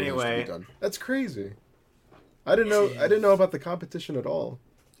 You know Anyway. what has to be done. That's crazy. I didn't know about the competition at all.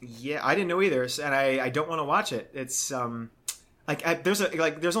 Yeah, I didn't know either, and I don't want to watch it. It's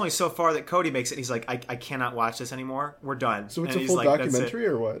there's only so far that Cody makes it. He's like, I cannot watch this anymore. We're done. So it's and a full like, documentary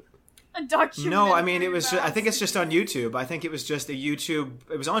or what? A documentary. No, I mean, it was. I think it's just on YouTube. I think it was just a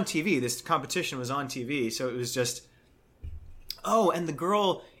YouTube. It was on TV. This competition was on TV, so it was just. Oh, and the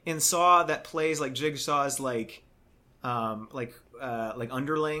girl in Saw that plays like Jigsaw's like underling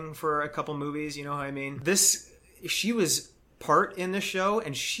for a couple movies. You know what I mean? She was part in the show,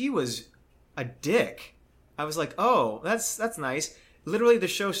 and she was a dick. I was like, oh, that's nice. Literally, the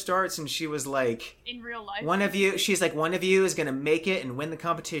show starts, and she was like, in real life, one of you is going to make it and win the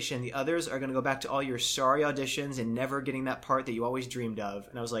competition. The others are going to go back to all your sorry auditions and never getting that part that you always dreamed of.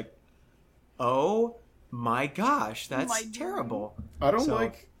 And I was like, oh my gosh, that's terrible. I don't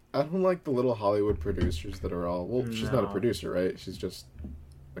like the little Hollywood producers that are all, well, she's not a producer, right? She's just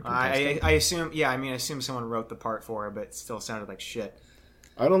a contestant. I assume, yeah, I mean, I assume someone wrote the part for her, but it still sounded like shit.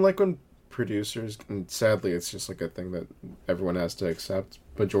 I don't like when producers, and sadly it's just like a thing that everyone has to accept,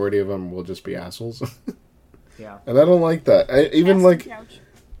 majority of them will just be assholes. Yeah. And I don't like that.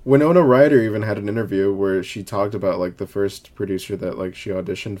 Winona Ryder even had an interview where she talked about like the first producer that like she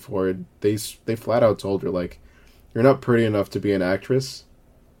auditioned for. They flat out told her like, you're not pretty enough to be an actress,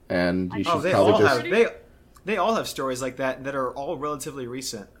 and you should probably just. They all have stories like that are all relatively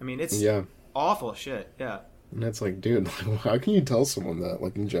recent. I mean, it's awful shit. Yeah. And it's like, dude, how can you tell someone that?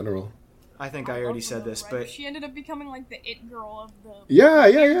 Like in general. I think I already said this, but she ended up becoming like the it girl of the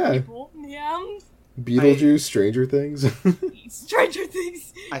people. Yeah. Beetlejuice, Stranger Things. Stranger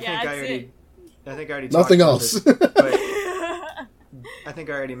Things. I think I already nothing else. This, but I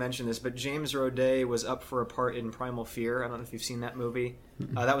think I already mentioned this, but James Roday was up for a part in Primal Fear. I don't know if you've seen that movie.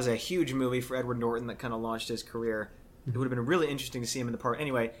 That was a huge movie for Edward Norton that kind of launched his career. It would have been really interesting to see him in the part.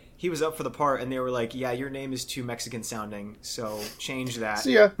 Anyway, he was up for the part, and they were like, yeah, your name is too Mexican sounding, so change that.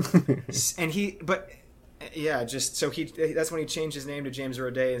 See ya. That's when he changed his name to James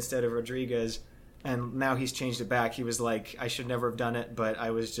Roday instead of Rodriguez, and now he's changed it back. He was like, I should never have done it, but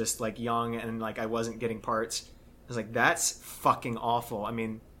I was just like young, and like I wasn't getting parts. I was like, that's fucking awful. I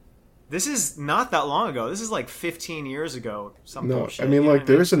mean, This is not that long ago. This is like 15 years ago. Some bullshit. I mean, you know like, what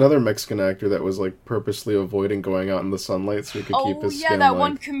I mean? there's another Mexican actor that was, like, purposely avoiding going out in the sunlight so he could keep his skin, that like...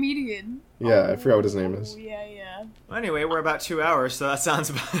 one comedian. Yeah, I forgot what his name is. Yeah. Well, anyway, we're about 2 hours, so that sounds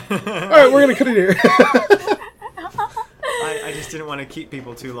about... Alright, we're gonna cut it here. I just didn't want to keep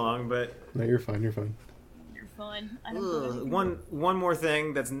people too long, but... No, you're fine. You're fun. I don't know. One more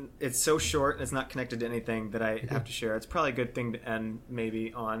thing it's so short and it's not connected to anything that I have to share. It's probably a good thing to end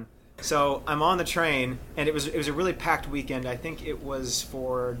maybe on. So I'm on the train, and it was a really packed weekend. I think it was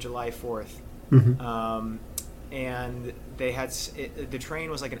for July 4th. Mm-hmm. And they had the train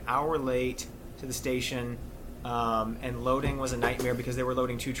was like an hour late to the station, and loading was a nightmare because they were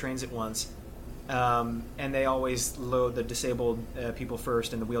loading 2 trains at once. And they always load the disabled people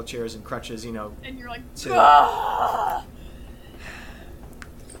first, and the wheelchairs and crutches, you know. And you're like,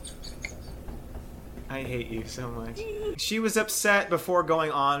 I hate you so much. She was upset before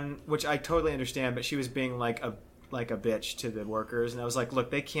going on, which I totally understand, but she was being like a bitch to the workers, and I was like,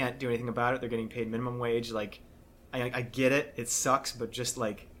 look, they can't do anything about it. They're getting paid minimum wage. Like, I get it. It sucks, but just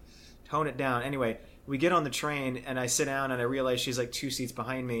like tone it down. Anyway, we get on the train, and I sit down, and I realize she's like 2 seats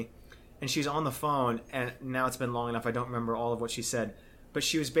behind me, and she's on the phone, and now it's been long enough. I don't remember all of what she said, but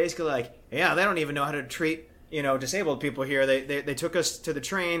she was basically like, yeah, they don't even know how to treat, you know, disabled people here. They took us to the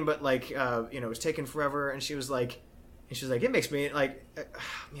train, but like, you know, it was taking forever. And she was like, it makes me like,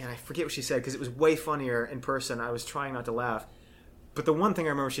 man, I forget what she said because it was way funnier in person. I was trying not to laugh, but the one thing I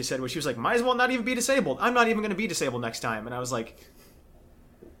remember she said was she was like, might as well not even be disabled. I'm not even going to be disabled next time. And I was like,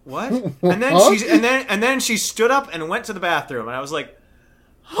 what? And then she stood up and went to the bathroom, and I was like,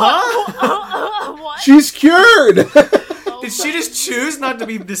 huh? What? She's cured! Did she just choose not to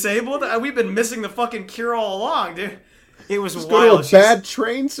be disabled? We've been missing the fucking cure all along, dude. It was Just wild. go to a bad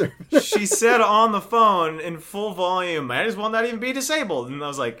train service. She said on the phone in full volume, might as well not even be disabled. And I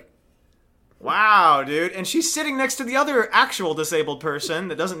was like, wow, dude. And she's sitting next to the other actual disabled person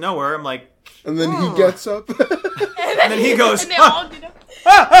that doesn't know her. I'm like... And then he gets up. And then he goes... And they all get up.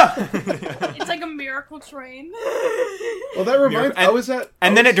 It's like a miracle train. Well, that reminds me,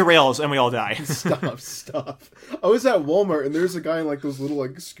 then it derails and we all die. Stop. I was at Walmart, and there's a guy in, like, those little,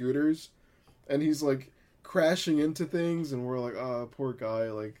 like, scooters, and he's, like, crashing into things, and we're like, oh, poor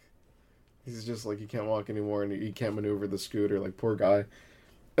guy, like, he's just, like, he can't walk anymore, and he can't maneuver the scooter, like, poor guy.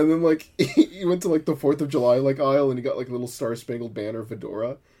 And then, like, he went to, like, the 4th of July, like, aisle, and he got, like, a little Star-Spangled Banner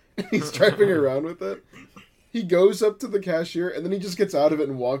fedora, and he's driving around with it. He goes up to the cashier, and then he just gets out of it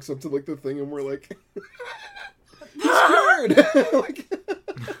and walks up to, like, the thing, and we're like... He's cured!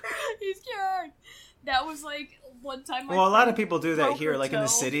 He's cured! That was, like, one time... Well, a lot of people do that here, like, in the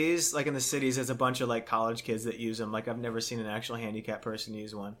toe. cities. Like, in the cities, there's a bunch of, like, college kids that use them. Like, I've never seen an actual handicapped person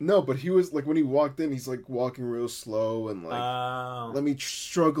use one. No, but he was, like, when he walked in, he's, like, walking real slow, and, like, let me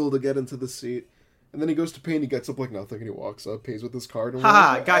struggle to get into the seat. And then he goes to pay, and he gets up like nothing, and he walks up, pays with his card, and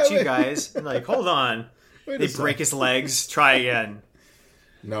haha, like, got you guys. And like, hold on. They Wait a break his legs. Try again.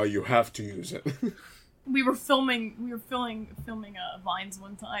 Now you have to use it. We were filming Vines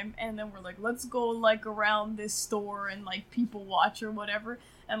one time, and then we're like, let's go, like, around this store and, like, people watch or whatever.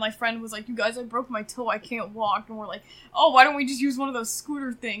 And my friend was like, you guys, I broke my toe, I can't walk. And we're like, oh, why don't we just use one of those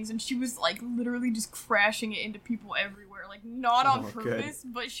scooter things? And she was, like, literally just crashing it into people everywhere. Like, not on purpose,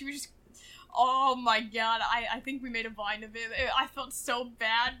 but she was just... Oh my god, I think we made a Vine of it. I felt so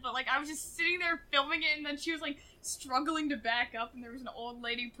bad, but, like, I was just sitting there filming it, and then she was, like, struggling to back up, and there was an old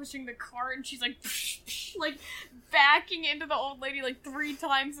lady pushing the cart, and she's, like, psh, psh, like, backing into the old lady, like, 3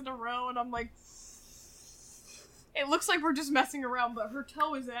 times in a row, and I'm like... It looks like we're just messing around, but her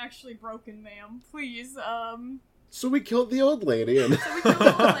toe is actually broken, ma'am. Please, So we killed the old lady, and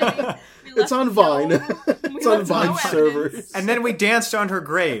We it's on Vine. It's on Vine servers. And then we danced on her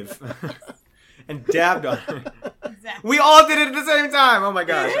grave. And dabbed on her. Exactly. We all did it at the same time. Oh my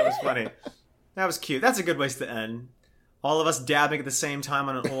gosh, that was funny. That was cute. That's a good place to end. All of us dabbing at the same time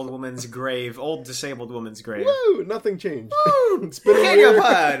on an old woman's grave. Old disabled woman's grave. Woo! Nothing changed. Woo! It's been a year.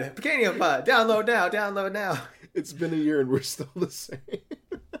 Pequeño Pod. Download now. It's been a year and we're still the same.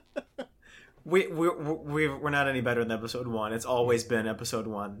 We're not any better than episode 1. It's always been episode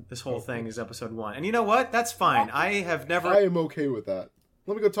 1. This whole thing is episode 1. And you know what? That's fine. I am okay with that.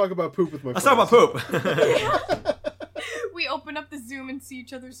 Let me go talk about poop with my friends. Let's talk about poop. We open up the Zoom and see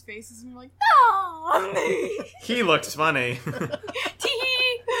each other's faces, and we're like, no! He looks funny.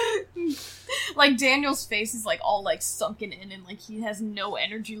 Tee! Like, Daniel's face is, like, all, like, sunken in, and, like, he has no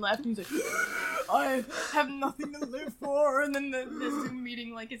energy left, and he's like, I have nothing to live for, and then the Zoom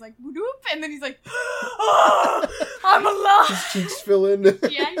meeting, like, is like, whoop, and then he's like, oh, I'm alive! His cheeks fill in.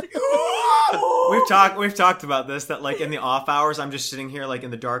 Yeah, he's like, We've talked about this, that like in the off hours I'm just sitting here like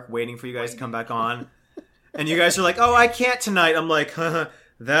in the dark waiting for you guys to come back on. And you guys are like, "Oh, I can't tonight." I'm like,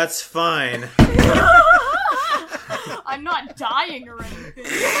 that's fine. I'm not dying or anything.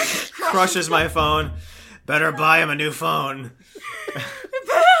 Crushes my phone. Better buy him a new phone.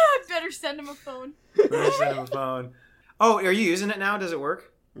 Better send him a phone. Better send him a phone. Oh, are you using it now? Does it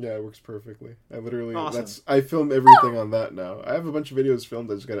work? Yeah, it works perfectly. I literally Awesome. I film everything on that now. I have a bunch of videos filmed.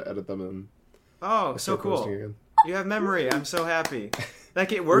 I just gotta edit them and Oh, so start posting cool. again. You have memory. I'm so happy.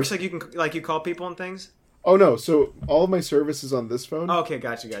 Like it works. Like you can you call people and things. Oh no! So all of my service is on this phone, Okay,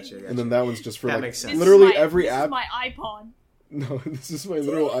 gotcha. and then that one's just for That like makes sense. literally every this app. Is my iPod. No, this is my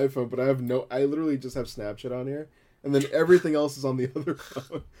literal iPhone, but I literally just have Snapchat on here, and then everything else is on the other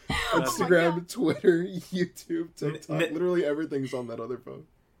phone. Instagram, God. Twitter, YouTube, TikTok, N- literally everything's on that other phone.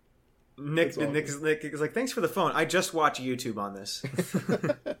 Nick That's Nick is like, thanks for the phone. I just watch YouTube on this.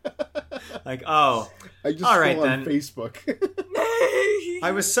 Like, oh, I just all right scroll on then. Facebook.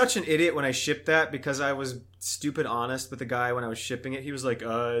 I was such an idiot when I shipped that because I was stupid honest with the guy when I was shipping it. He was like,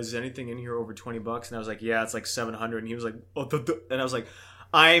 is anything in here over $20? And I was like, yeah, it's like 700. And he was like, oh, and I was like,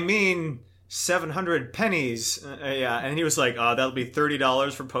 I mean 700 pennies. Yeah. And he was like, that'll be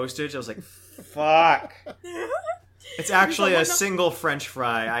 $30 for postage. I was like, fuck. It's actually a single French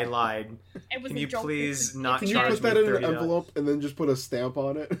fry. I lied. It was Can a you joke. please not Can you charge put me that in an $30? envelope and then just put a stamp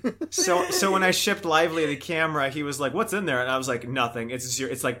on it? So when I shipped Lively the camera, he was like, "What's in there?" And I was like, "Nothing.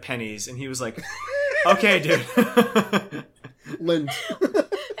 It's like pennies." And he was like, "Okay, dude." Lint.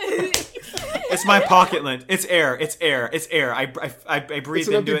 It's my pocket lint. It's air. It's air. It's air. I breathe It's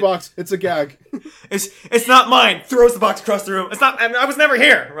an into empty it. box. It's a gag. It's not mine. Throws the box across the room. It's not. I was never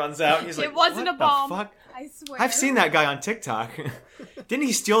here. Runs out. He's like, It wasn't "What a bomb. the fuck?" I swear. I've seen that guy on TikTok. Didn't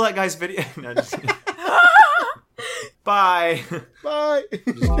he steal that guy's video? No, just kidding. Bye. Bye. Just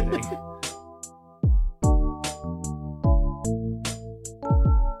kidding.